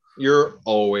wrong. You're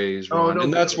always Oh, wrong. no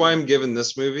And that's why kidding. I'm giving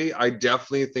this movie. I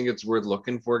definitely think it's worth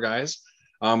looking for, guys.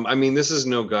 I mean, this is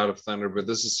no God of Thunder, but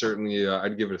this is certainly,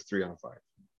 I'd give it a 3 out of 5.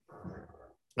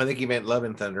 I think you meant Love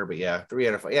and Thunder, but yeah, 3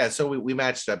 out of 5. Yeah, so we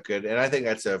matched up good. And I think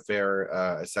that's a fair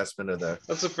assessment of the.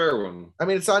 That's a fair one. I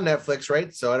mean, it's on Netflix,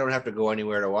 right? So I don't have to go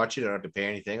anywhere to watch it. I don't have to pay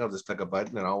anything. I'll just click a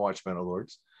button and I'll watch Metal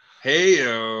Lords. Hey,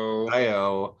 yo.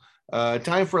 I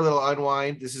time for a little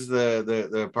unwind. This is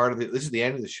the part of this is the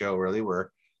end of the show, really,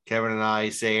 where Kevin and I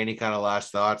say any kind of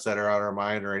last thoughts that are on our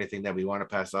mind or anything that we want to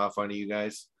pass off on to you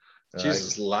guys.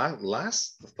 Jesus,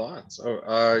 last thoughts. Oh,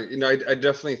 I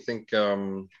definitely think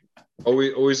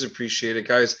always appreciate it,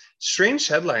 guys. Strange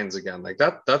headlines again, like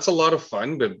that's a lot of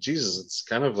fun, but Jesus, it's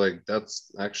kind of like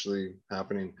that's actually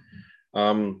happening.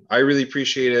 I really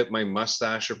appreciate it. My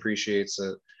mustache appreciates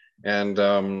it, and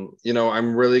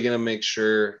I'm really gonna make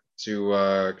sure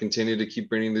to continue to keep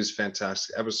bringing these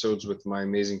fantastic episodes with my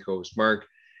amazing co-host Mark.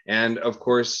 And of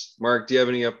course, Mark, do you have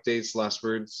any updates, last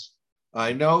words?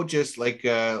 I know, just like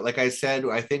I said,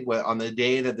 I think on the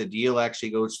day that the deal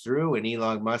actually goes through and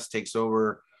Elon Musk takes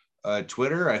over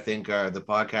Twitter, I think the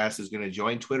podcast is going to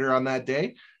join Twitter on that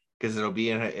day because it'll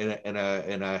be in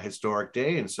a historic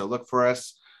day. And so look for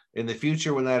us in the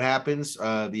future when that happens.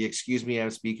 The Excuse Me,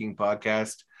 I'm Speaking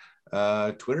podcast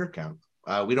Twitter account.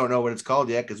 We don't know what it's called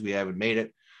yet because we haven't made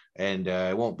it, and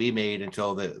it won't be made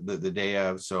until the day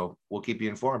of. So we'll keep you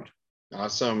informed.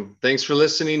 Awesome. Thanks for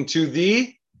listening to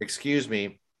the Excuse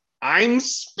Me. I'm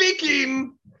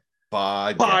Speaking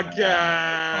Podcast.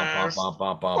 podcast. Bum,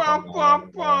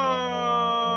 bum, bum.